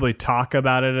probably talk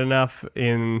about it enough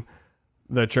in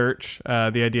the church,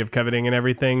 the idea of coveting and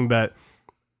everything, but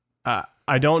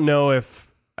I don't know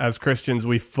if as Christians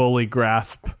we fully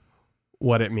grasp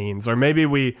what it means, or maybe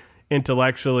we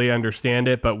intellectually understand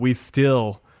it, but we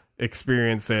still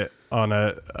experience it on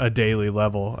a daily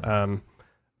level.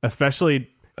 Especially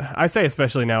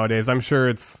nowadays. I'm sure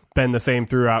it's been the same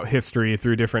throughout history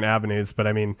through different avenues, but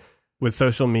I mean, with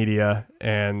social media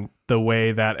and the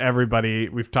way that everybody,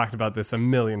 we've talked about this a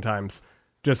million times,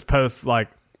 just posts like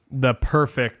the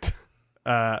perfect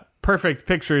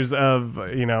pictures of,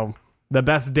 the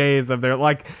best days of their,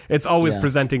 like, it's always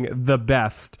presenting the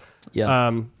best.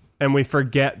 Yeah. And we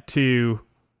forget to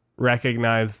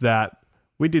recognize that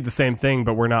we do the same thing,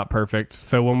 but we're not perfect.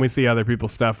 So when we see other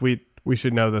people's stuff, we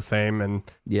should know the same. And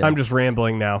I'm just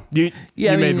rambling now. You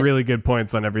made really good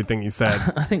points on everything you said.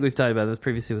 I think we've talked about this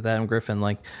previously with Adam Griffin.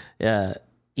 Like,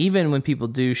 even when people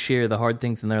do share the hard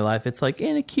things in their life, it's like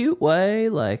in a cute way.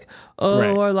 Like,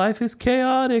 our life is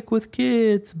chaotic with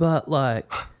kids, but like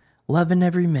loving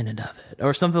every minute of it,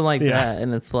 or something like that.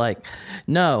 And it's like,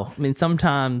 no, I mean,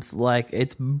 sometimes like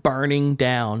it's burning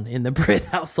down in the Britt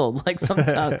household. Like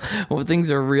sometimes when things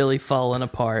are really falling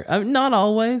apart. I mean, not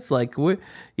always. Like we're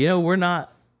not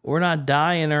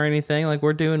dying or anything. Like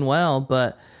we're doing well,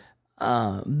 but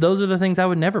those are the things I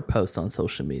would never post on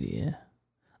social media.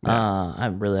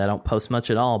 I don't post much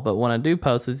at all, but when I do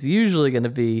post, it's usually going to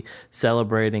be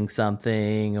celebrating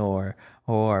something or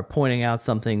pointing out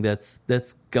something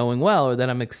that's going well or that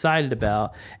I'm excited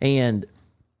about. And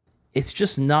it's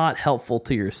just not helpful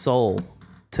to your soul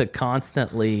to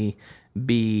constantly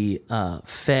be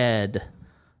fed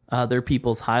other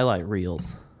people's highlight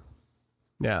reels.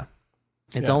 Yeah.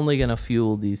 It's only going to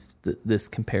fuel this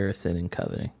comparison and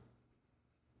coveting.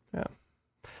 Yeah.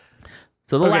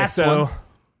 So the last one.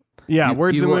 Yeah,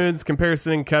 words and moods,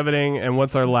 comparison, coveting, and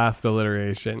what's our last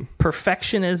alliteration?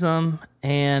 Perfectionism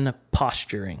and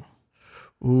posturing.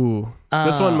 Ooh,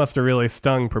 this one must have really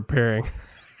stung preparing.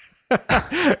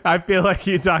 I feel like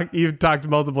you've talked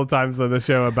multiple times on the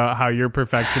show about how your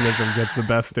perfectionism gets the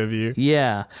best of you.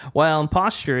 Yeah, well, in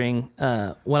posturing,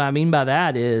 what I mean by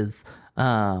that is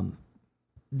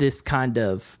this kind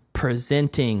of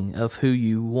presenting of who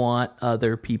you want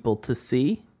other people to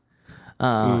see.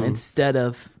 Instead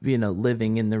of,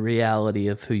 living in the reality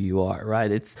of who you are,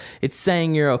 right? It's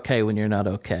saying you're okay when you're not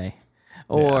okay.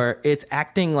 Or it's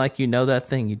acting like you know that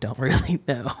thing you don't really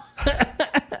know.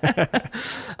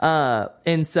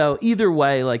 And so either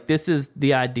way, like this is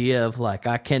the idea of like,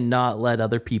 I cannot let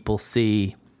other people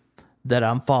see that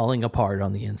I'm falling apart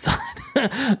on the inside.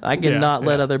 I cannot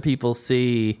let other people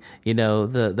see,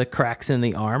 the cracks in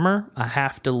the armor. I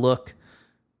have to look,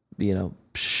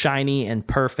 shiny and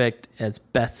perfect as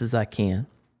best as I can.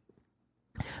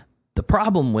 The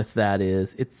problem with that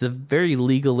is it's a very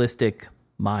legalistic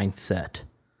mindset.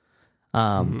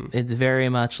 It's very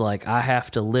much like I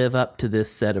have to live up to this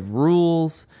set of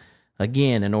rules,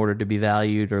 again, in order to be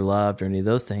valued or loved or any of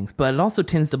those things. But it also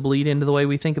tends to bleed into the way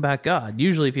we think about God.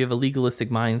 Usually if you have a legalistic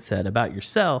mindset about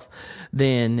yourself,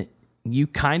 then you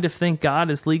kind of think God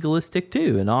is legalistic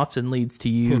too, and often leads to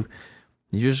you...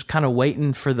 You're just kind of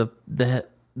waiting for the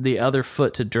the other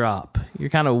foot to drop. You're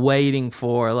kind of waiting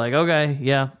for like, okay,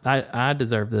 yeah, I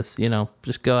deserve this,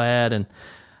 just go ahead. And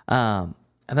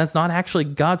that's not actually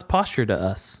God's posture to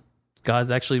us.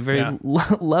 God's actually very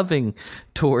loving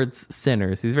towards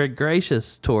sinners. He's very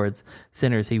gracious towards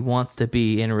sinners. He wants to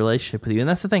be in a relationship with you. And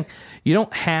that's the thing. You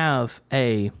don't have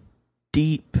a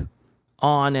deep,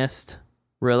 honest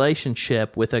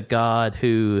relationship with a God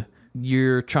who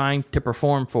you're trying to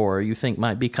perform for, or you think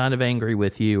might be kind of angry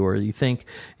with you, or you think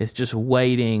is just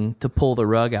waiting to pull the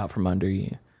rug out from under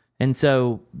you. And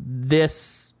so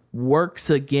this works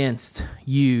against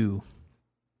you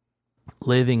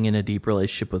living in a deep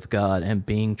relationship with God and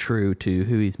being true to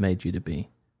who He's made you to be.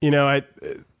 Not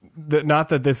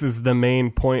that this is the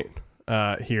main point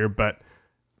here, but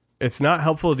it's not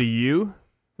helpful to you,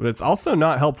 but it's also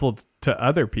not helpful to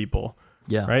other people.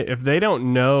 Yeah. Right. If they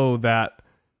don't know that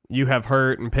you have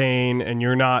hurt and pain, and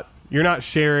you're not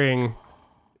sharing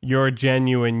your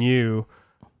genuine you,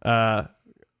 kind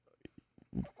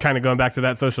of going back to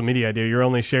that social media idea, you're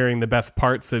only sharing the best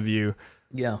parts of you.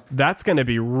 Yeah. That's going to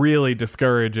be really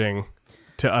discouraging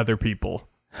to other people.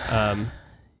 So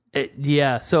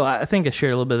I think I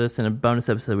shared a little bit of this in a bonus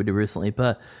episode we did recently,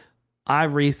 but I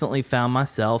recently found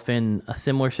myself in a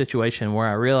similar situation where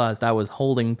I realized I was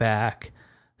holding back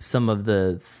some of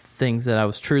the things that I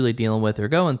was truly dealing with or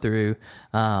going through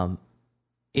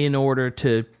in order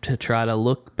to try to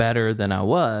look better than I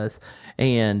was.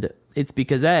 And it's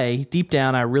because deep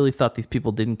down, I really thought these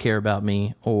people didn't care about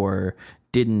me or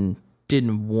didn't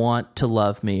want to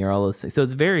love me or all those things. So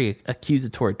it's very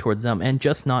accusatory towards them, and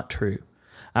just not true.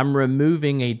 I'm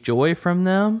removing a joy from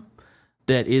them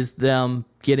that is them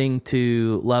getting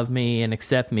to love me and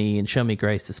accept me and show me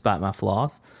grace despite my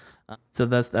flaws. So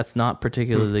that's not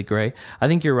particularly great. I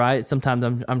think you're right.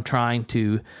 Sometimes I'm trying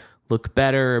to look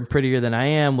better and prettier than I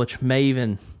am, which may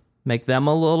even make them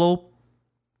a little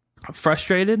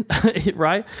frustrated,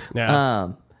 right? Yeah.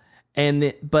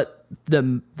 But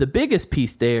the biggest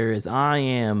piece there is I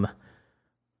am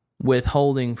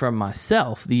withholding from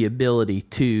myself the ability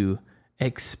to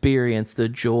experience the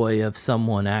joy of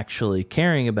someone actually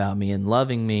caring about me and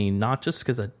loving me, not just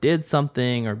because I did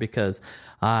something or because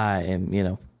I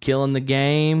am, killing the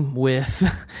game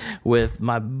with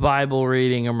my Bible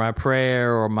reading or my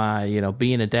prayer or my,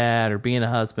 being a dad or being a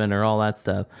husband or all that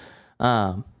stuff.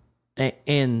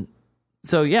 And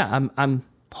so, yeah, I'm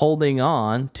holding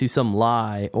on to some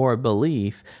lie or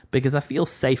belief because I feel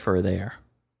safer there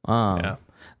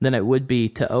than it would be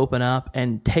to open up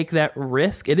and take that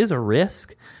risk. It is a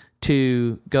risk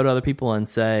to go to other people and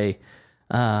say,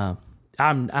 I'm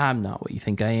not what you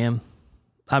think I am.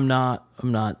 I'm not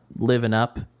living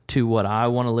up to what I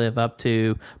want to live up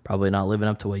to. Probably not living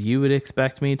up to what you would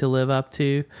expect me to live up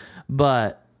to.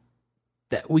 But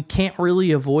that we can't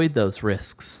really avoid those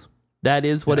risks. That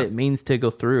is what it means to go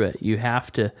through it. You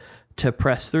have to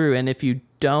press through. And if you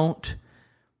don't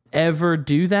ever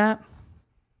do that,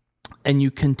 and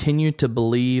you continue to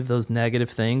believe those negative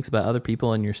things about other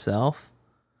people and yourself,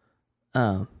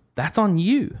 that's on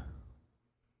you.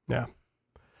 Yeah.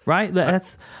 Right?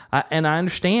 And I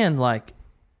understand, like,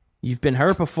 you've been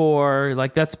hurt before.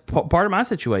 Like, that's part of my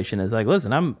situation is like,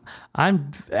 listen,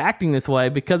 I'm acting this way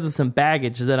because of some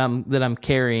baggage that I'm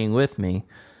carrying with me.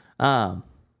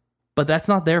 But that's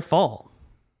not their fault.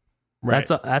 Right.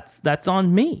 That's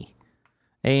on me.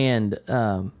 And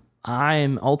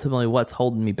I'm ultimately what's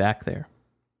holding me back there.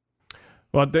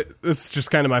 Well, this is just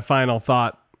kind of my final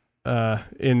thought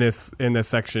in this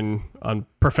section on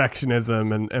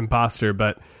perfectionism and imposter.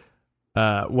 But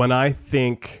when I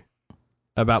think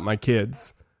about my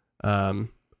kids,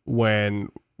 when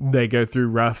they go through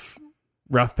rough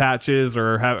patches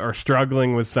or are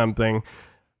struggling with something,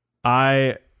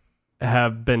 I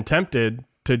have been tempted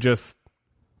to just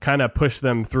kind of push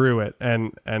them through it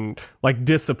and like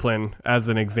discipline as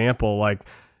an example. Like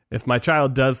if my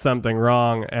child does something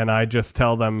wrong and I just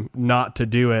tell them not to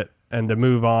do it and to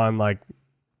move on, like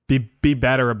be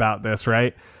better about this,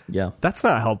 right? Yeah. That's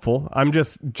not helpful. I'm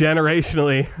just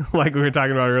generationally, like we were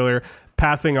talking about earlier,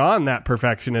 passing on that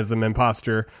perfectionism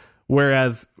imposter.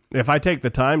 Whereas if I take the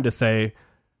time to say,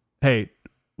 hey,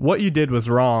 what you did was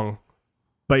wrong,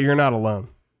 but you're not alone.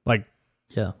 Like,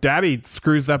 yeah, Daddy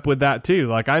screws up with that too.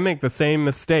 Like I make the same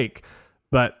mistake,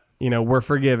 but we're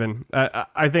forgiven.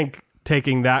 I think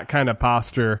taking that kind of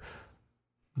posture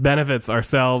benefits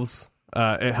ourselves.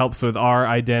 It helps with our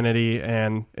identity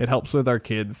and it helps with our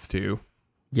kids too.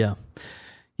 Yeah.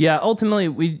 Yeah. Ultimately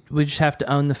we just have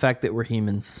to own the fact that we're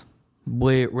humans.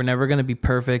 We're never going to be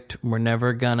perfect. We're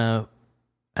never gonna,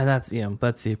 and that's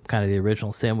the kind of the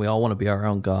original sin. We all want to be our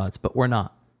own gods, but we're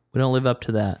not. We don't live up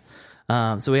to that.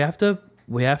 So we have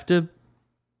to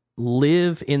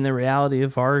live in the reality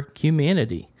of our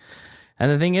humanity.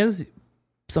 And the thing is,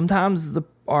 sometimes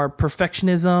our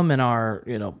perfectionism and our,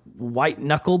 white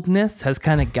knuckledness has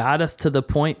kind of got us to the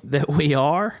point that we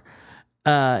are.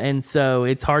 And so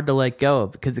it's hard to let go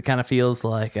of, because it kind of feels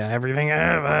like everything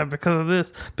because of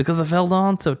this, because I've held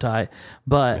on so tight.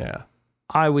 But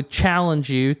I would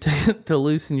challenge you to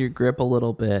loosen your grip a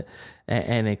little bit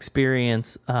and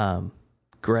experience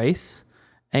grace,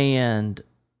 and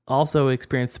also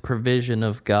experience the provision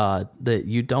of God, that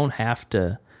you don't have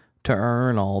to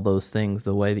earn all those things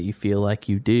the way that you feel like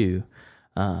you do.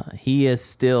 He is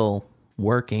still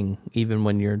working, even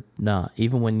when you're not,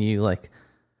 even when you like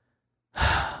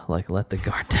let the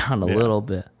guard down a little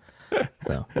bit.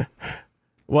 So,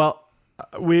 well,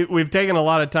 we've taken a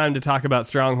lot of time to talk about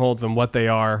strongholds and what they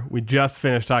are. We just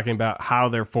finished talking about how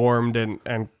they're formed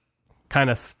and kind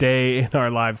of stay in our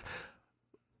lives.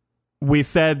 We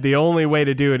said the only way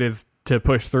to do it is to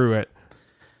push through it.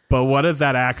 But what does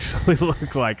that actually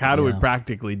look like? How do we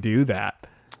practically do that?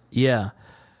 Yeah.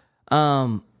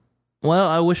 Well,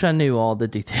 I wish I knew all the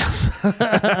details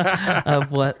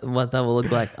of what that will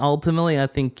look like. Ultimately, I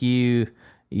think you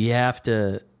have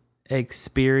to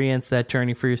experience that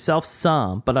journey for yourself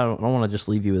some, but I don't want to just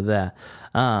leave you with that.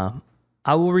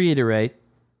 I will reiterate,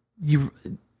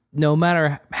 no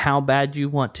matter how bad you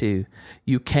want to,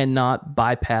 you cannot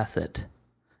bypass it.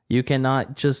 You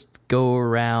cannot just go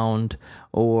around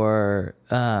or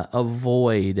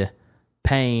avoid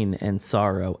pain and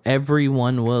sorrow.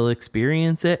 Everyone will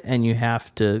experience it, and you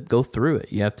have to go through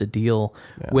it. You have to deal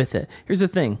with it. Here's the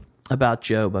thing about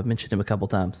Job. I've mentioned him a couple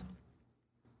times.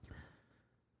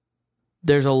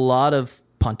 There's a lot of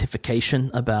pontification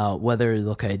about whether,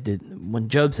 when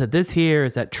Job said this here,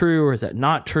 is that true or is that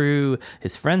not true?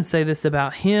 His friends say this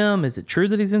about him. Is it true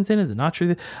that he's in sin? Is it not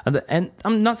true? And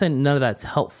I'm not saying none of that's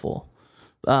helpful.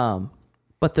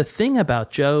 But the thing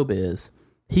about Job is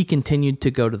he continued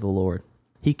to go to the Lord.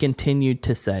 He continued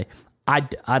to say, I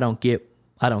don't get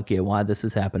why this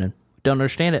is happening. Don't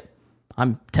understand it.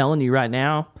 I'm telling you right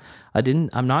now,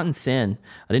 I'm not in sin.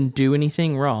 I didn't do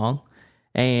anything wrong.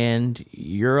 And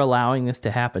you're allowing this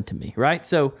to happen to me, right?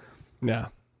 So,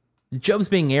 Job's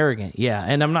being arrogant,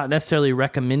 and I'm not necessarily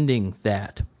recommending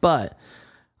that, but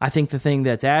I think the thing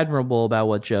that's admirable about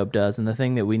what Job does, and the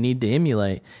thing that we need to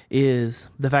emulate, is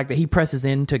the fact that he presses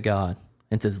into God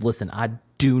and says, listen, I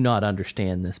do not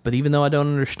understand this, but even though I don't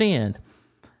understand,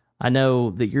 I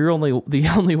know that you're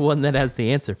the only one that has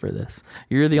the answer for this.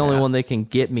 You're the only one that can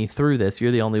get me through this.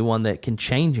 You're the only one that can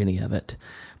change any of it.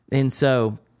 And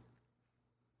so,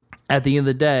 at the end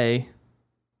of the day,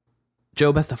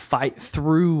 Job has to fight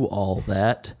through all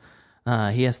that.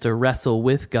 He has to wrestle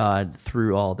with God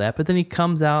through all that. But then he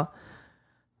comes out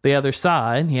the other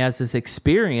side. He has this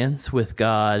experience with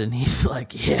God, and he's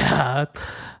like,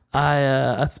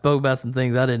 I spoke about some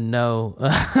things I didn't know.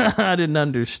 I didn't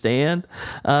understand.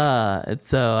 And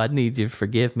so I need you to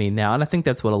forgive me now. And I think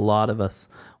that's what a lot of us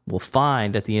will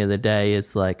find at the end of the day.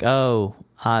 Is like,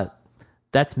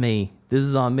 that's me. This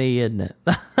is on me, isn't it?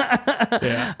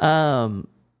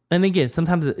 And again,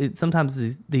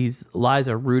 sometimes these lies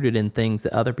are rooted in things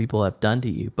that other people have done to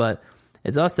you, but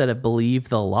it's us that have believed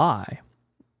the lie.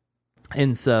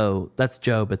 And so that's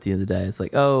Job at the end of the day. It's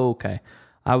like, okay,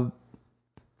 I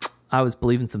was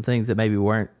believing some things that maybe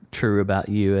weren't true about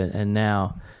you, and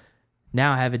now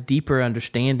I have a deeper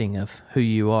understanding of who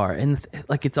you are. And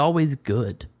it's always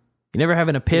good. You never have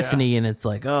an epiphany and it's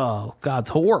like, oh, God's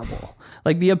horrible.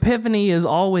 Like the epiphany is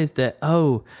always that,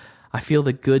 I feel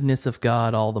the goodness of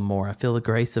God all the more. I feel the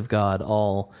grace of God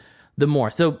all the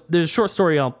more. So there's a short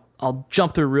story I'll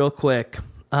jump through real quick.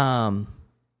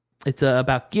 It's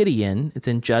about Gideon. It's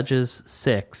in Judges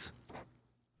 6.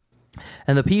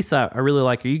 And the piece I really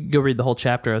like, you can go read the whole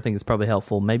chapter. I think it's probably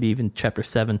helpful. Maybe even chapter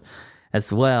 7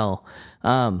 as well.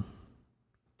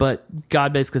 But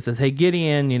God basically says, "Hey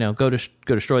Gideon, go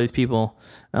destroy these people."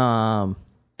 And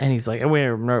he's like,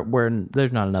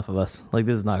 "There's not enough of us. Like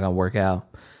this is not going to work out."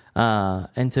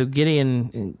 And so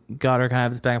Gideon and God are kind of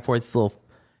have this back and forth.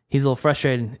 He's a little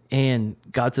frustrated, and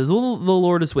God says, "Well, the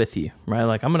Lord is with you, right?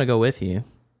 Like I'm going to go with you."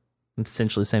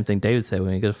 Essentially, the same thing David said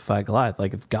when he goes to fight Goliath.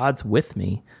 Like if God's with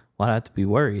me, why do I have to be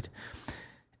worried?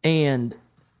 And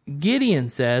Gideon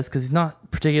says, because he's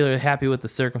not particularly happy with the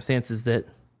circumstances that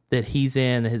he's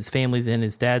in, that his family's in,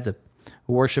 his dad's a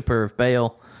worshiper of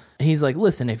Baal. He's like,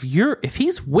 listen, if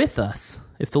he's with us,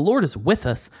 if the Lord is with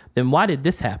us, then why did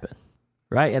this happen?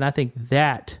 Right? And I think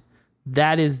that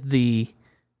is the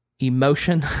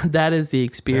emotion, that is the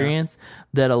experience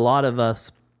that a lot of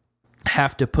us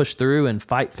have to push through and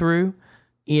fight through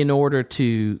in order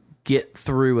to get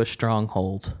through a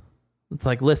stronghold. It's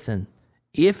like, listen,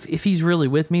 if he's really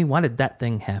with me, why did that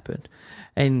thing happen?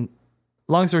 And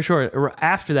long story short,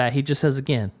 after that, he just says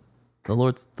again, the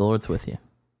Lord's with you.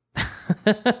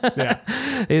 Yeah.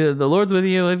 The Lord's with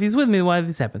you. If he's with me, why did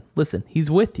this happen? Listen, he's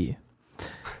with you.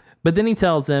 But then he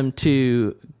tells them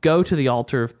to go to the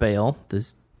altar of Baal,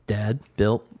 this dad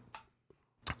built,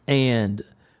 and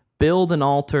build an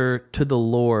altar to the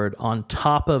Lord on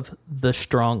top of the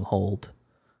stronghold.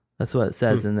 That's what it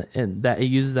says in that. It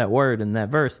uses that word in that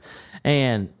verse.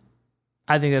 And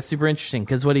I think that's super interesting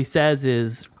because what he says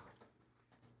is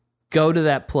go to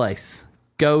that place,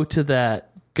 go to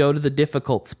the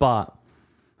difficult spot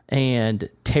and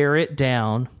tear it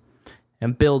down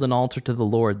and build an altar to the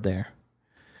Lord there.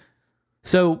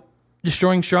 So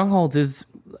destroying strongholds is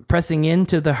pressing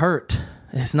into the hurt.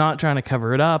 It's not trying to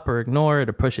cover it up or ignore it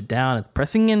or push it down. It's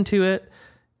pressing into it,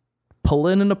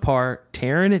 pulling it apart,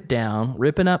 tearing it down,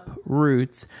 ripping up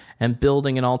roots, and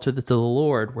building an altar to the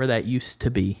Lord where that used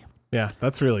to be. Yeah,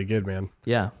 that's really good, man.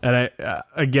 Yeah. And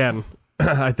again,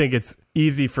 I think it's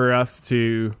easy for us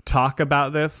to talk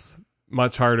about this,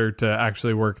 much harder to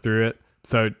actually work through it.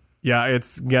 So yeah,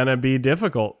 it's gonna be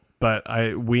difficult, but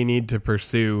we need to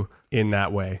pursue in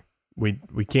that way. We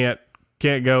can't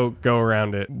go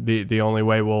around it. The only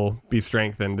way we'll be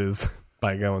strengthened is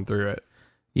by going through it.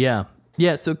 Yeah.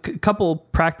 Yeah. So a couple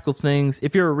practical things.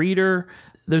 If you're a reader,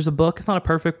 there's a book. It's not a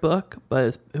perfect book,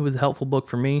 but it was a helpful book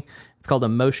for me. It's called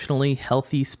Emotionally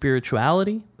Healthy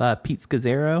Spirituality by Pete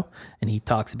Scazzero. And he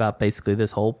talks about basically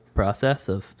this whole process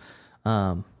of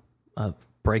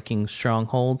breaking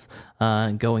strongholds,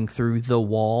 and going through the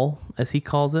wall, as he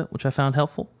calls it, which I found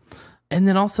helpful. And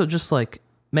then also just like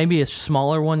maybe a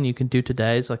smaller one you can do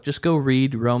today is like just go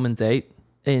read Romans 8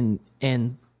 and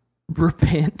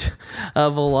repent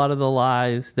of a lot of the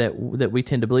lies that we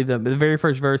tend to believe. The very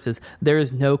first verse is, there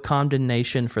is no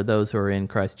condemnation for those who are in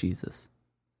Christ Jesus.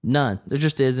 None. There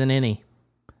just isn't any.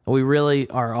 We really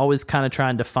are always kind of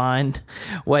trying to find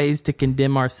ways to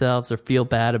condemn ourselves or feel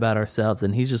bad about ourselves.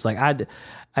 And he's just like,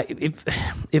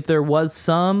 if there was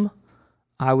some,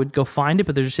 I would go find it,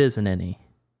 but there just isn't any.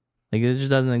 Like, it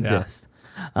just doesn't exist.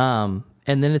 Yeah.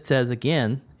 And then it says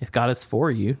again, if God is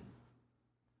for you,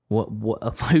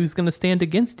 who's going to stand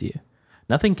against you?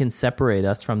 Nothing can separate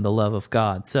us from the love of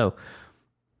God. So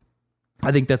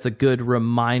I think that's a good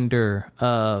reminder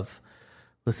of,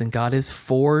 listen, God is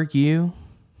for you.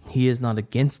 He is not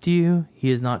against you. He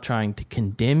is not trying to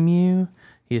condemn you.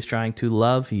 He is trying to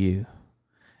love you.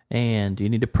 And you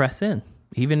need to press in.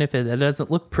 Even if it doesn't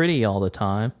look pretty all the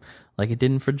time, like it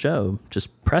didn't for Job.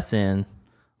 Just press in,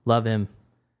 love him,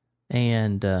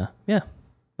 and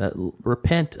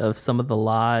repent of some of the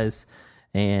lies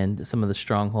and some of the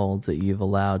strongholds that you've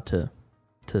allowed to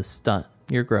stunt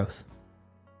your growth.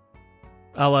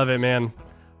 I love it, man.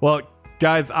 Well,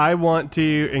 guys, I want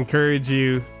to encourage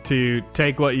you to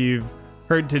take what you've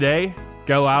heard today,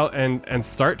 go out and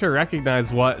start to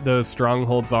recognize what those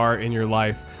strongholds are in your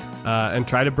life, and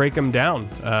try to break them down.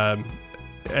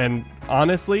 And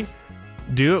honestly,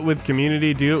 do it with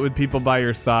community, do it with people by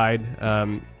your side.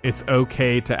 It's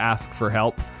okay to ask for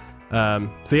help.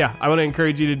 So yeah, I want to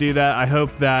encourage you to do that. I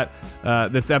hope that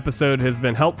this episode has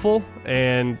been helpful,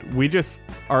 and we just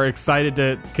are excited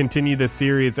to continue this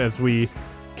series as we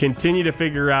continue to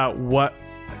figure out what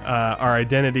our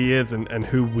identity is and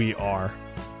who we are.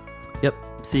 Yep.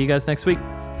 See you guys next week.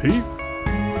 Peace.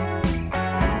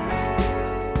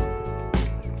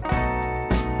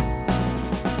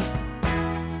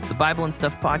 The Bible and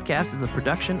Stuff podcast is a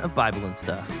production of Bible and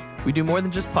Stuff. We do more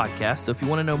than just podcasts, so if you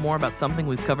want to know more about something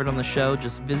we've covered on the show,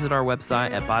 just visit our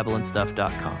website at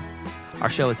BibleandStuff.com. Our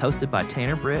show is hosted by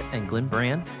Tanner Britt and Glenn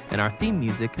Brand, and our theme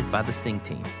music is by the Sing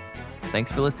Team.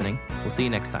 Thanks for listening. We'll see you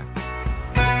next time.